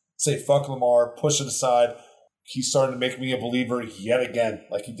say, fuck Lamar, push it aside. He's starting to make me a believer yet again,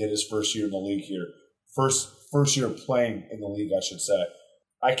 like he did his first year in the league here. First year playing in the league, I should say.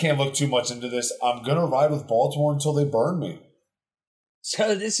 I can't look too much into this. I'm going to ride with Baltimore until they burn me.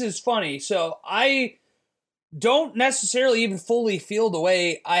 So this is funny. So I don't necessarily even fully feel the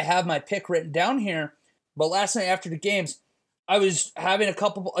way I have my pick written down here. But last night after the games, I was having a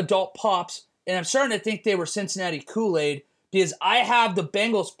couple adult pops, and I'm starting to think they were Cincinnati Kool-Aid because I have the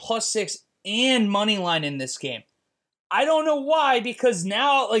Bengals +6 and money line in this game. I don't know why, because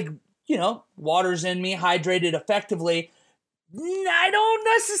now, water's in me, hydrated effectively. I don't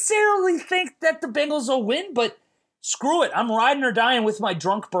necessarily think that the Bengals will win, but screw it. I'm riding or dying with my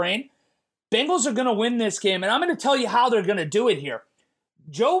drunk brain. Bengals are going to win this game, and I'm going to tell you how they're going to do it here.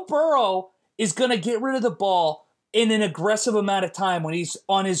 Joe Burrow is going to get rid of the ball in an aggressive amount of time when he's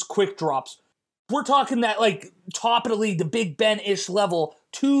on his quick drops. We're talking that top of the league, the Big Ben-ish level,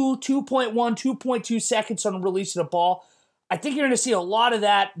 2.1, 2.2 seconds on release of the ball. I think you're going to see a lot of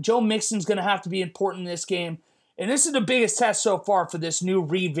that. Joe Mixon's going to have to be important in this game. And this is the biggest test so far for this new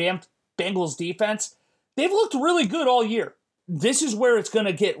revamped Bengals defense. They've looked really good all year. This is where it's going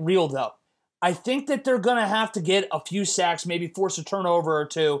to get real, though. I think that they're going to have to get a few sacks, maybe force a turnover or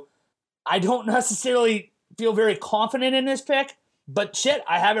two. I don't necessarily feel very confident in this pick, but shit,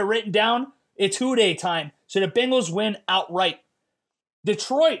 I have it written down. It's Houday time. So the Bengals win outright.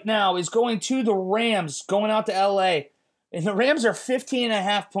 Detroit now is going to the Rams, going out to LA. And the Rams are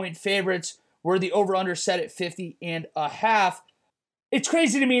 15.5-point favorites, where the over-under set at 50.5. It's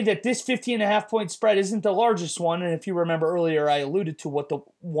crazy to me that this 15.5-point spread isn't the largest one. And if you remember earlier, I alluded to what the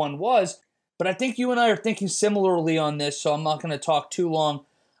one was. But I think you and I are thinking similarly on this, so I'm not going to talk too long.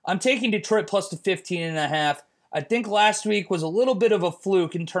 I'm taking Detroit plus the 15.5. I think last week was a little bit of a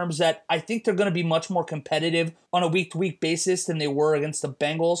fluke in terms that I think they're going to be much more competitive on a week-to-week basis than they were against the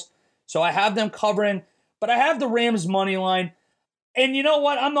Bengals. So I have them covering, but I have the Rams money line. And you know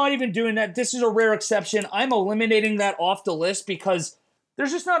what? I'm not even doing that. This is a rare exception. I'm eliminating that off the list because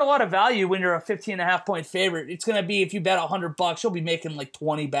there's just not a lot of value when you're a 15.5-point favorite. It's going to be, if you bet $100, you'll be making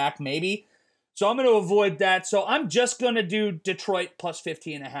 20 back maybe. So I'm going to avoid that. So I'm just going to do Detroit plus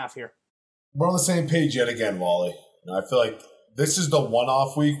 15.5 here. We're on the same page yet again, Wally. I feel like this is the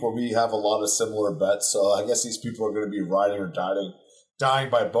one-off week where we have a lot of similar bets. So I guess these people are going to be riding or dying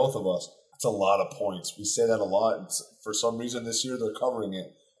by both of us. That's a lot of points. We say that a lot. And for some reason this year they're covering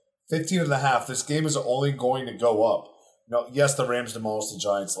it. 15.5. This game is only going to go up. Yes, the Rams demolished the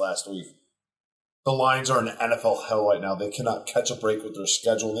Giants last week. The Lions are in NFL hell right now. They cannot catch a break with their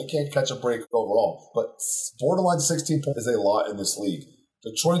schedule. They can't catch a break overall. But borderline 16 points is a lot in this league.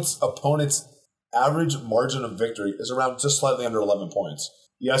 Detroit's opponent's average margin of victory is around just slightly under 11 points.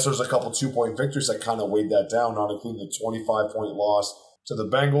 Yes, there's a couple 2-point victories that kind of weighed that down, not including the 25-point loss to the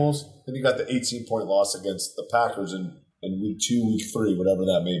Bengals. Then you got the 18-point loss against the Packers in week 2, week 3, whatever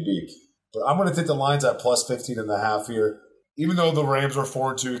that may be. But I'm going to take the Lions at plus 15.5 here. Even though the Rams are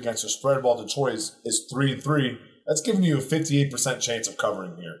 4-2 against the spread, while Detroit is 3-3, that's giving you a 58% chance of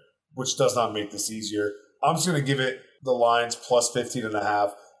covering here, which does not make this easier. I'm just going to give it the Lions plus 15.5,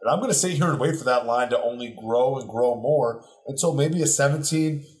 and I'm going to sit here and wait for that line to only grow and grow more until maybe a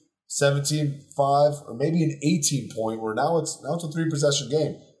 17, 17-5, or maybe an 18-point, where now it's a 3-possession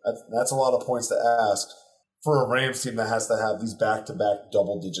game. That's a lot of points to ask for a Rams team that has to have these back-to-back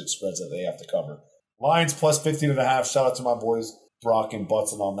double-digit spreads that they have to cover. Lions plus 15.5. Shout out to my boys Brock and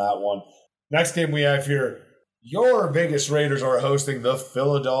Butson on that one. Next game we have here, your Vegas Raiders are hosting the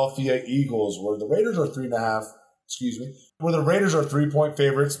Philadelphia Eagles, where the Raiders are 3.5. Where the Raiders are 3-point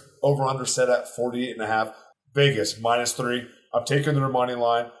favorites, over under set at 48.5. Vegas -3. I'm taking their money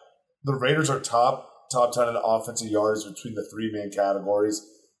line. The Raiders are top 10 in offensive yards between the three main categories.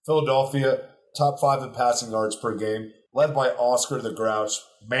 Philadelphia, top 5 in passing yards per game, led by Oscar the Grouch,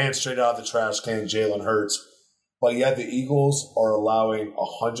 man straight out of the trash can, Jalen Hurts. But yet the Eagles are allowing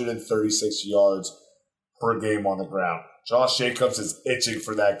 136 yards per game on the ground. Josh Jacobs is itching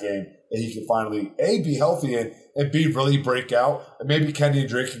for that game that he can finally, A, be healthy in, and B, really break out. And maybe Kenny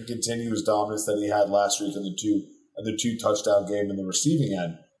Drake can continue his dominance that he had last week in the two touchdown game in the receiving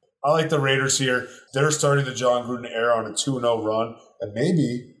end. I like the Raiders here. They're starting the John Gruden era on a 2-0 run. And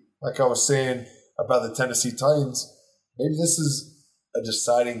maybe, like I was saying about the Tennessee Titans, maybe this is a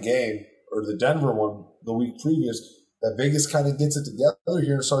deciding game, or the Denver one the week previous, that Vegas kind of gets it together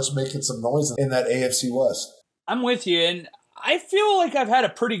here and starts making some noise in that AFC West. I'm with you, and I feel like I've had a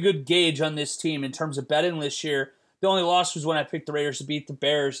pretty good gauge on this team in terms of betting this year. The only loss was when I picked the Raiders to beat the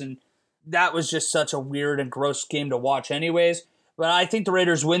Bears, and that was just such a weird and gross game to watch anyways. But I think the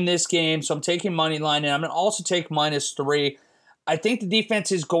Raiders win this game, so I'm taking money line, and I'm going to also take -3. I think the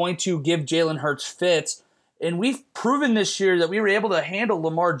defense is going to give Jalen Hurts fits, and we've proven this year that we were able to handle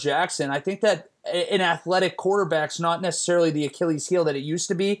Lamar Jackson. I think that an athletic quarterback's not necessarily the Achilles heel that it used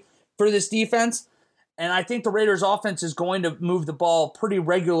to be for this defense, and I think the Raiders' offense is going to move the ball pretty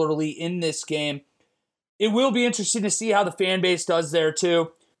regularly in this game. It will be interesting to see how the fan base does there,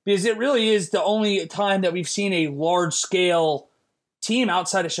 too, because it really is the only time that we've seen a large-scale team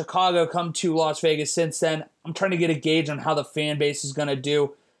outside of Chicago come to Las Vegas since then. I'm trying to get a gauge on how the fan base is going to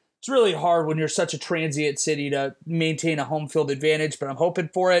do. It's really hard when you're such a transient city to maintain a home field advantage, but I'm hoping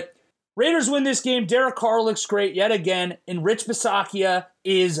for it. Raiders win this game. Derek Carr looks great yet again, and Rich Bisaccia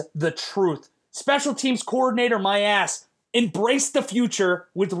is the truth. Special teams coordinator, my ass. Embrace the future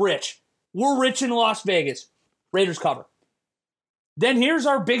with Rich. We're rich in Las Vegas. Raiders cover. Then here's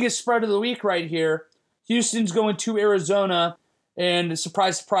our biggest spread of the week right here. Houston's going to Arizona. And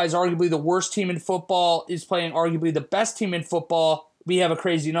surprise, surprise, arguably the worst team in football is playing arguably the best team in football. We have a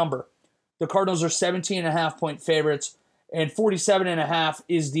crazy number. The Cardinals are 17.5-point favorites, and 47.5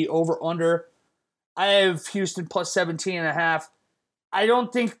 is the over-under. I have Houston plus 17.5. I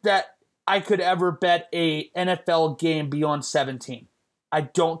don't think that I could ever bet a NFL game beyond 17. I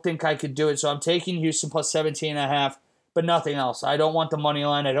don't think I could do it, so I'm taking Houston plus 17.5, but nothing else. I don't want the money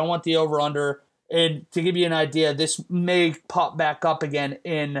line. I don't want the over-under. And to give you an idea, this may pop back up again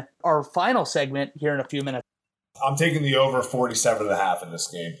in our final segment here in a few minutes. I'm taking the over 47.5 in this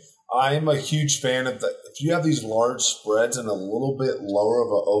game. I am a huge fan of if you have these large spreads and a little bit lower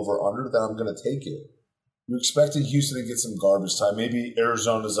of an over-under, then I'm going to take it. You're expecting Houston to get some garbage time. Maybe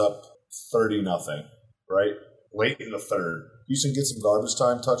Arizona's up 30-0, right? Late in the third. Houston gets some garbage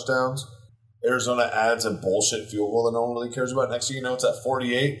time touchdowns. Arizona adds a bullshit field goal that no one really cares about. Next thing you know, it's at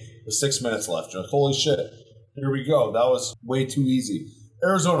 48 with 6 minutes left. You're like, holy shit, here we go. That was way too easy.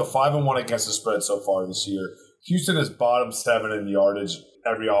 Arizona 5-1 against the spread so far this year. Houston is bottom 7 in yardage,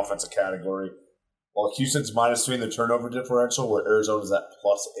 every offensive category. While Houston's -3 in the turnover differential, where Arizona's at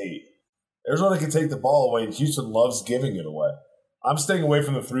 +8. Arizona can take the ball away, and Houston loves giving it away. I'm staying away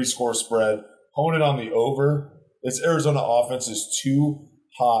from the 3-score spread. Hone it on the over. This Arizona offense is too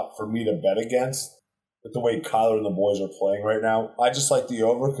hot for me to bet against with the way Kyler and the boys are playing right now. I just like the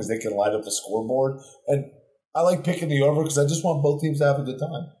over because they can light up the scoreboard. And I like picking the over because I just want both teams to have a good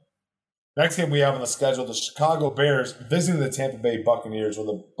time. Next game we have on the schedule, the Chicago Bears visiting the Tampa Bay Buccaneers, where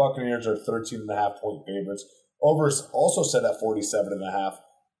the Buccaneers are 13.5-point favorites. Over is also set at 47.5.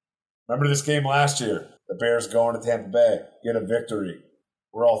 Remember this game last year? The Bears going to Tampa Bay, get a victory.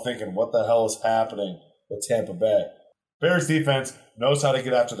 We're all thinking, what the hell is happening with Tampa Bay? Bears defense knows how to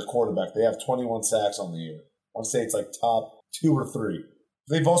get after the quarterback. They have 21 sacks on the year. I want to say it's like top 2 or 3.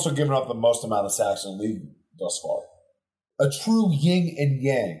 They've also given up the most amount of sacks in the league thus far. A true yin and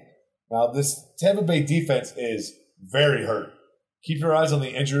yang. Now, this Tampa Bay defense is very hurt. Keep your eyes on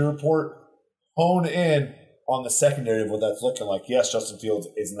the injury report. Hone in on the secondary of what that's looking like. Yes, Justin Fields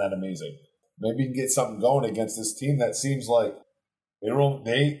isn't that amazing. Maybe you can get something going against this team that seems like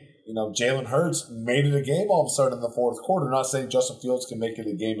Jalen Hurts made it a game all of a sudden in the fourth quarter. Not saying Justin Fields can make it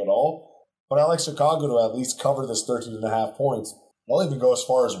a game at all, but I like Chicago to at least cover this 13.5 points. I'll even go as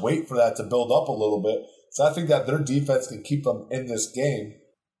far as wait for that to build up a little bit. So I think that their defense can keep them in this game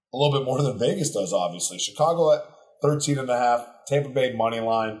a little bit more than Vegas does, obviously. Chicago at 13.5, Tampa Bay money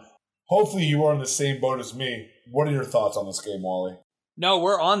line. Hopefully you are in the same boat as me. What are your thoughts on this game, Wally? No,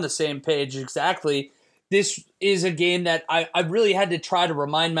 we're on the same page, exactly. This is a game that I really had to try to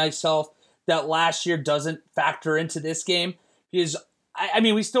remind myself that last year doesn't factor into this game. Because, I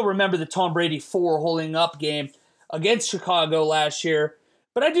mean, we still remember the Tom Brady 4 holding up game against Chicago last year.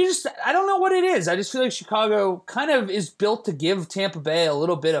 But I don't know what it is. I just feel like Chicago kind of is built to give Tampa Bay a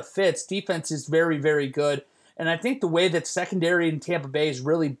little bit of fits. Defense is very, very good. And I think the way that secondary in Tampa Bay is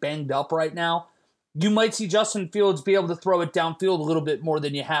really banged up right now, you might see Justin Fields be able to throw it downfield a little bit more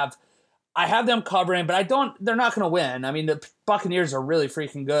than you have. I have them covering, but they're not going to win. I mean, the Buccaneers are really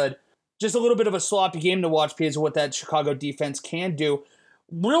freaking good. Just a little bit of a sloppy game to watch because of what that Chicago defense can do.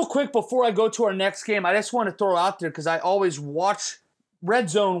 Real quick, before I go to our next game, I just want to throw out there because I always watch Red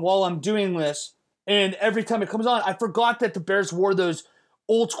Zone while I'm doing this, and every time it comes on, I forgot that the Bears wore those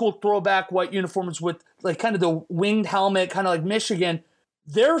old school throwback white uniforms with like kind of the winged helmet, kind of like Michigan.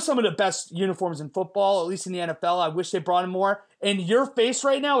 They're some of the best uniforms in football, at least in the NFL. I wish they brought in more. And your face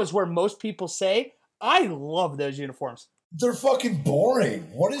right now is where most people say, I love those uniforms. They're fucking boring.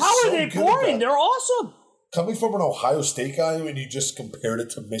 What is How so are they good boring? about They're awesome. Coming from an Ohio State guy and you just compared it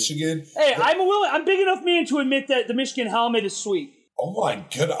to Michigan. Hey, I'm big enough man to admit that the Michigan helmet is sweet. Oh my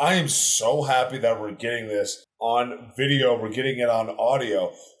god, I am so happy that we're getting this on video, we're getting it on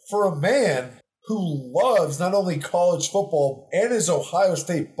audio. For a man who loves not only college football and his Ohio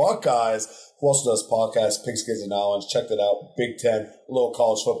State Buckeyes, who also does podcasts, Pigskins and Knowledge, check that out. Big Ten, a little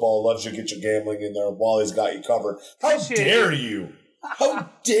college football, loves you, get your gambling in there. Wally's got you covered. How dare you? How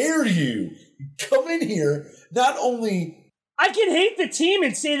dare you come in here, not only... I can hate the team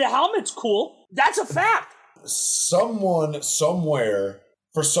and say the helmet's cool. That's a fact. Someone, somewhere,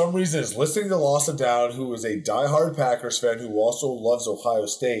 for some reason, is listening to Lost and Down, who is a diehard Packers fan who also loves Ohio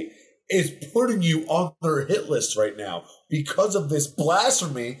State, is putting you on their hit list right now because of this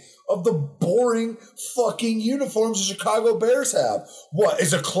blasphemy of the boring fucking uniforms the Chicago Bears have. What,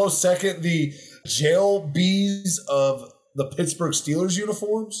 is a close second the jail bees of the Pittsburgh Steelers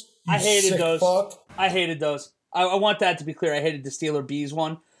uniforms? I hated those. Fuck. I hated those. I want that to be clear. I hated the Steeler bees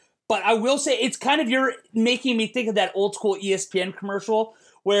one. But I will say it's kind of you're making me think of that old school ESPN commercial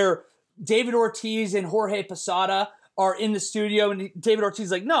where David Ortiz and Jorge Posada are in the studio and David Ortiz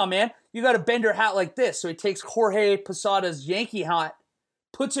is like, no, man, you got to bend your hat like this. So he takes Jorge Posada's Yankee hat,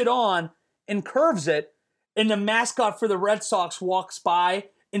 puts it on, and curves it. And the mascot for the Red Sox walks by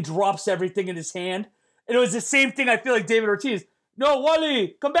and drops everything in his hand. And it was the same thing I feel like David Ortiz. No,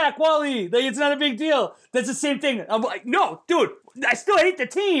 Wally, come back, Wally. Like, it's not a big deal. That's the same thing. I'm like, no, dude, I still hate the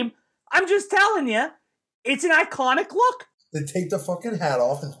team. I'm just telling you, it's an iconic look. Then take the fucking hat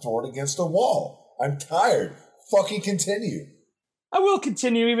off and throw it against a wall. I'm tired. Fucking continue. I will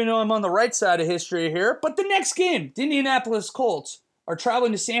continue even though I'm on the right side of history here. But the next game, the Indianapolis Colts are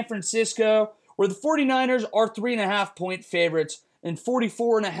traveling to San Francisco where the 49ers are 3.5-point favorites and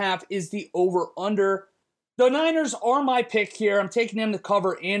 44.5 is the over-under. The Niners are my pick here. I'm taking them to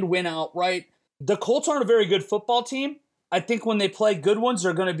cover and win outright. The Colts aren't a very good football team. I think when they play good ones,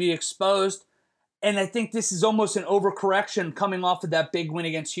 they're going to be exposed. And I think this is almost an overcorrection coming off of that big win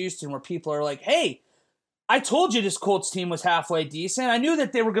against Houston where people are like, hey, I told you this Colts team was halfway decent. I knew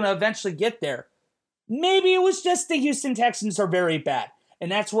that they were going to eventually get there. Maybe it was just the Houston Texans are very bad.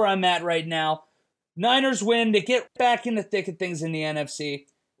 And that's where I'm at right now. Niners win. They get back in the thick of things in the NFC.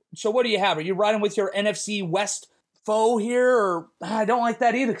 So what do you have? Are you riding with your NFC West foe here? Or I don't like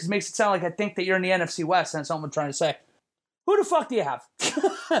that either because it makes it sound like I think that you're in the NFC West. That's what I'm trying to say. Who the fuck do you have?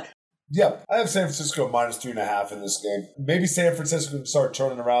 Yeah, I have San Francisco minus 3.5 in this game. Maybe San Francisco can start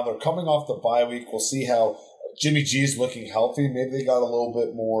turning around. They're coming off the bye week. We'll see how Jimmy G is looking healthy. Maybe they got a little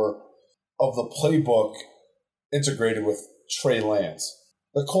bit more of the playbook integrated with Trey Lance.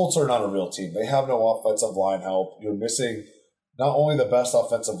 The Colts are not a real team. They have no offensive line help. You're missing not only the best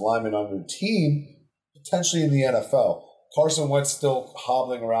offensive lineman on your team, potentially in the NFL. Carson Wentz still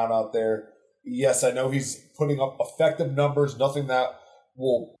hobbling around out there. Yes, I know he's putting up effective numbers, nothing that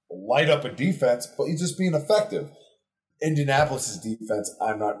will light up a defense, but he's just being effective. Indianapolis' defense,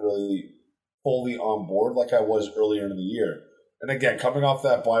 I'm not really fully on board like I was earlier in the year. And again, coming off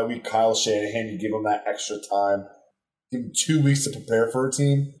that bye week, Kyle Shanahan, you give him that extra time, give him 2 weeks to prepare for a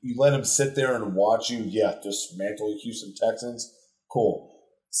team. You let him sit there and watch you, dismantle the Houston Texans. Cool.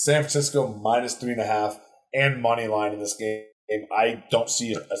 San Francisco minus 3.5 and money line in this game. I don't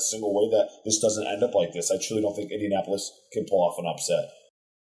see a single way that this doesn't end up like this. I truly don't think Indianapolis can pull off an upset.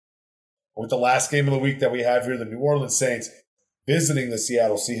 With the last game of the week that we have here, the New Orleans Saints visiting the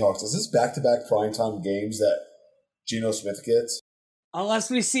Seattle Seahawks. Is this back-to-back primetime games that Geno Smith gets? Unless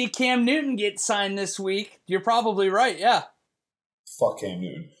we see Cam Newton get signed this week. You're probably right, yeah. Fuck Cam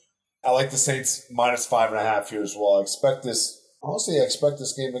Newton. I like the Saints minus 5.5 here as well. I expect this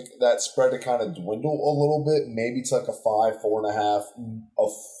game, that spread to kind of dwindle a little bit, maybe to like a 5,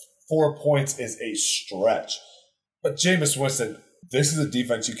 4.5. 4 points is a stretch. But Jameis Winston, this is a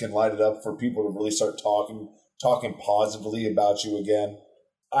defense you can light it up for people to really start talking positively about you again.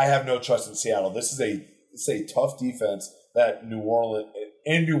 I have no trust in Seattle. This is a tough defense that New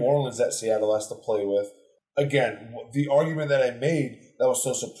Orleans that Seattle has to play with. Again, the argument that I made that was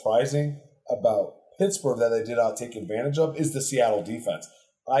so surprising about Pittsburgh that they did not take advantage of is the Seattle defense.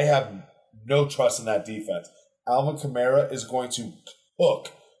 I have no trust in that defense. Alvin Kamara is going to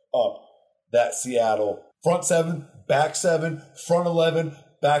hook up that Seattle front 7, back 7, front 11,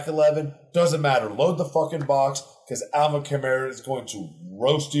 back 11. Doesn't matter. Load the fucking box because Alvin Kamara is going to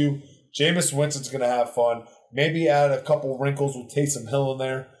roast you. Jameis Winston's going to have fun. Maybe add a couple wrinkles with Taysom Hill in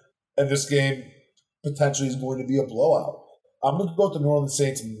there. And this game potentially is going to be a blowout. I'm going to go with the New Orleans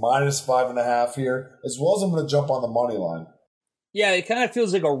Saints -5.5 here, as well as I'm going to jump on the money line. Yeah, it kind of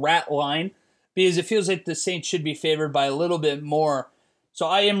feels like a rat line because it feels like the Saints should be favored by a little bit more. So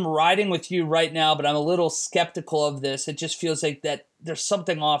I am riding with you right now, but I'm a little skeptical of this. It just feels like that there's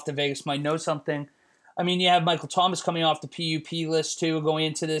something off. The Vegas might know something. I mean, you have Michael Thomas coming off the PUP list too going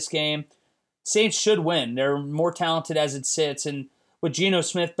into this game. Saints should win. They're more talented as it sits, and with Geno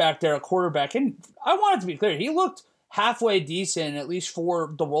Smith back there at quarterback, and I want it to be clear, he looked halfway decent, at least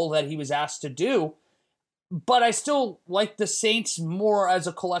for the role that he was asked to do. But I still like the Saints more as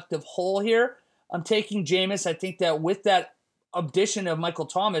a collective whole here. I'm taking Jameis. I think that with that addition of Michael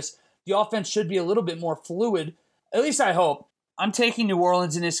Thomas, the offense should be a little bit more fluid. At least I hope. I'm taking New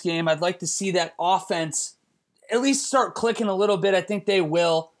Orleans in this game. I'd like to see that offense at least start clicking a little bit. I think they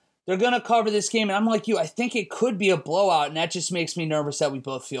will. They're going to cover this game, and I'm like you. I think it could be a blowout, and that just makes me nervous that we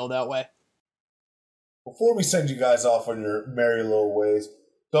both feel that way. Before we send you guys off on your merry little ways,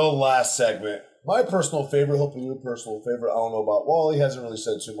 the last segment, my personal favorite, hopefully your personal favorite, I don't know about Wally, hasn't really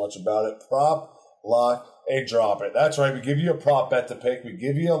said too much about it. Prop, lock, and drop it. That's right, we give you a prop bet to pick, we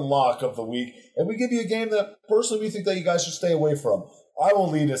give you a lock of the week, and we give you a game that personally we think that you guys should stay away from. I will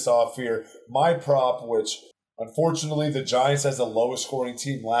lead us off here. My prop, which unfortunately the Giants as the lowest scoring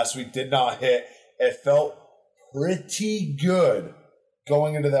team last week did not hit. It felt pretty good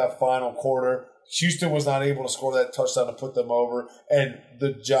going into that final quarter. Houston was not able to score that touchdown to put them over, and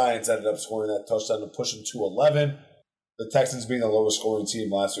the Giants ended up scoring that touchdown to push them to 11. The Texans being the lowest scoring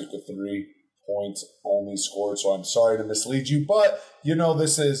team last week with 3 points only scored, so I'm sorry to mislead you, but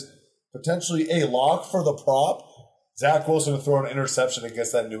this is potentially a lock for the prop. Zach Wilson to throw an interception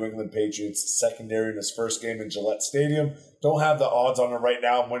against that New England Patriots secondary in his first game in Gillette Stadium. Don't have the odds on it right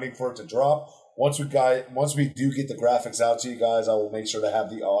now. I'm waiting for it to drop. Once we do get the graphics out to you guys, I will make sure to have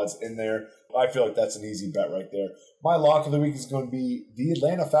the odds in there. I feel like that's an easy bet right there. My lock of the week is going to be the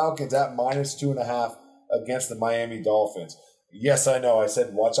Atlanta Falcons at -2.5 against the Miami Dolphins. Yes, I know. I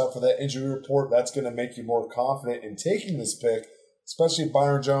said watch out for that injury report. That's going to make you more confident in taking this pick, especially if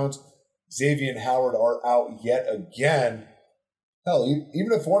Byron Jones, Xavier Howard are out yet again. Hell,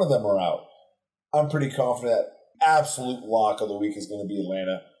 even if one of them are out, I'm pretty confident that absolute lock of the week is going to be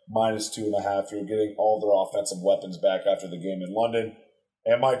Atlanta -2.5. You're getting all their offensive weapons back after the game in London.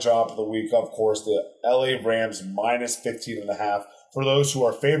 And my drop of the week, of course, the LA Rams -15.5. For those who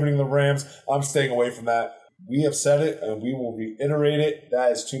are favoring the Rams, I'm staying away from that. We have said it, and we will reiterate it.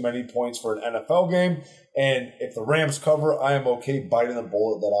 That is too many points for an NFL game. And if the Rams cover, I am okay biting the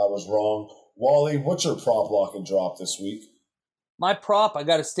bullet that I was wrong. Wally, what's your prop, lock, and drop this week? My prop, I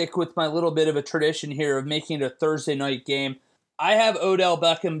got to stick with my little bit of a tradition here of making it a Thursday night game. I have Odell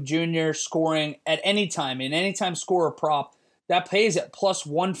Beckham Jr. scoring at any time, in any time scorer prop. That pays at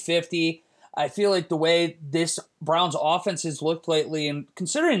 +150. I feel like the way this Browns offense has looked lately, and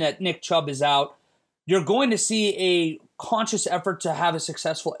considering that Nick Chubb is out, you're going to see a conscious effort to have a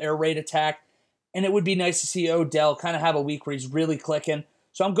successful air raid attack, and it would be nice to see Odell kind of have a week where he's really clicking.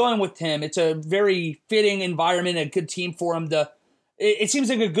 So I'm going with him. It's a very fitting environment, a good team for him to. It seems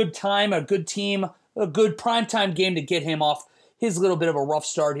like a good time, a good team, a good primetime game to get him off his little bit of a rough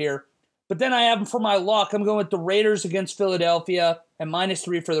start here. But then I have him for my lock. I'm going with the Raiders against Philadelphia at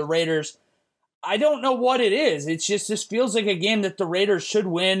 -3 for the Raiders. I don't know what it is. It's just this feels like a game that the Raiders should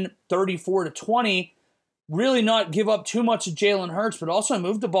win 34-20. Really not give up too much to Jalen Hurts, but also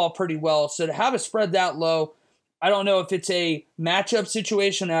move the ball pretty well. So to have a spread that low, I don't know if it's a matchup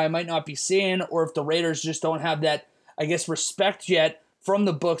situation that I might not be seeing, or if the Raiders just don't have that, I guess, respect yet from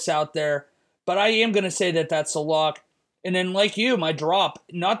the books out there. But I am going to say that that's a lock. And then, like you, my drop,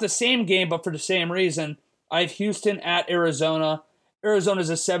 not the same game, but for the same reason, I have Houston at Arizona. Arizona's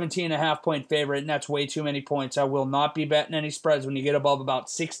a 17.5 point favorite, and that's way too many points. I will not be betting any spreads when you get above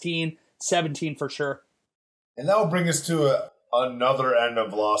about 16, 17 for sure. And that will bring us to another end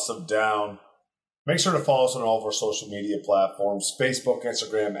of Loss of Down. Make sure to follow us on all of our social media platforms, Facebook,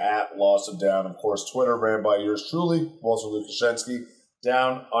 Instagram, at Loss of Down. Of course, Twitter, ran by yours truly, Walter Lukashenski,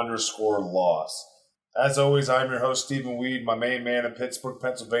 _loss. As always, I'm your host, Stephen Weed, my main man in Pittsburgh,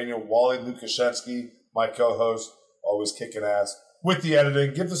 Pennsylvania, Wally Lukashenski, my co-host, always kicking ass with the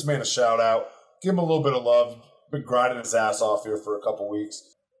editing. Give this man a shout out. Give him a little bit of love. Been grinding his ass off here for a couple weeks.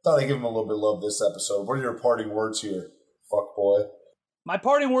 Thought I'd give him a little bit of love this episode. What are your parting words here, fuck boy? My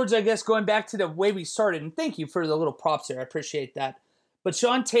parting words, I guess, going back to the way we started, and thank you for the little props there. I appreciate that. But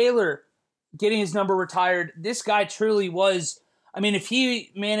Sean Taylor getting his number retired, this guy truly was, I mean, if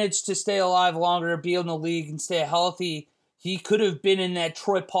he managed to stay alive longer, be in the league, and stay healthy, he could have been in that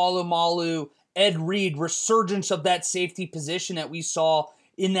Troy Polamalu, Ed Reed resurgence of that safety position that we saw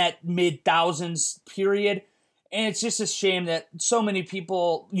in that mid-thousands period. And it's just a shame that so many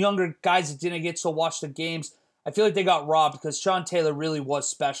people, younger guys that didn't get to watch the games, I feel like they got robbed because Sean Taylor really was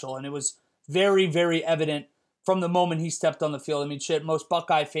special. And it was very, very evident from the moment he stepped on the field. I mean, shit, most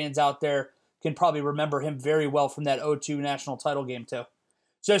Buckeye fans out there can probably remember him very well from that 0-2 national title game too.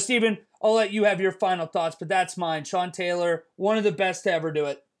 So, Steven, I'll let you have your final thoughts, but that's mine. Sean Taylor, one of the best to ever do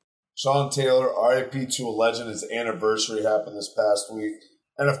it. Sean Taylor, RIP to a legend. His anniversary happened this past week.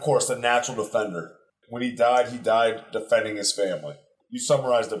 And, of course, the natural defender. When he died defending his family. You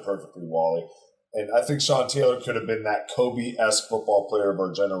summarized it perfectly, Wally. And I think Sean Taylor could have been that Kobe-esque football player of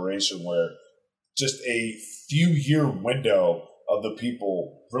our generation where just a few-year window of the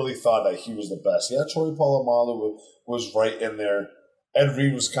people really thought that he was the best. Yeah, Troy Polamalu was right in there. Ed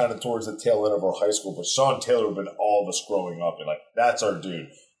Reed was kind of towards the tail end of our high school, but Sean Taylor had been all of us growing up. And like, that's our dude.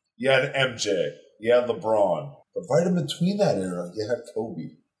 You had MJ. You had LeBron. But right in between that era, you had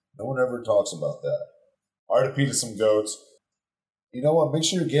Kobe. No one ever talks about that. RIP to some GOATs. You know what? Make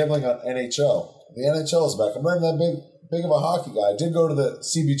sure you're gambling on NHL. The NHL is back. I'm not that big of a hockey guy. I did go to the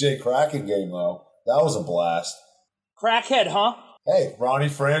CBJ Kraken game, though. That was a blast. Crackhead, huh? Hey, Ronnie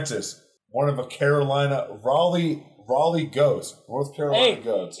Francis, one of a Carolina, Raleigh GOATs. North Carolina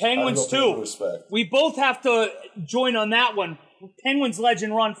GOATs. Penguins, too. Respect. We both have to join on that one. Penguins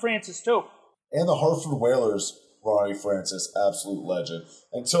legend Ron Francis, too. And the Hartford Whalers, Ronnie Francis, absolute legend.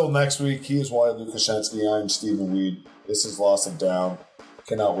 Until next week, he is Wyatt Lukashenski. I'm Stephen Weed. This is Lost and Down.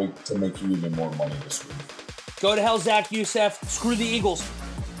 Cannot wait to make you even more money this week. Go to hell, Zach Youssef. Screw the Eagles.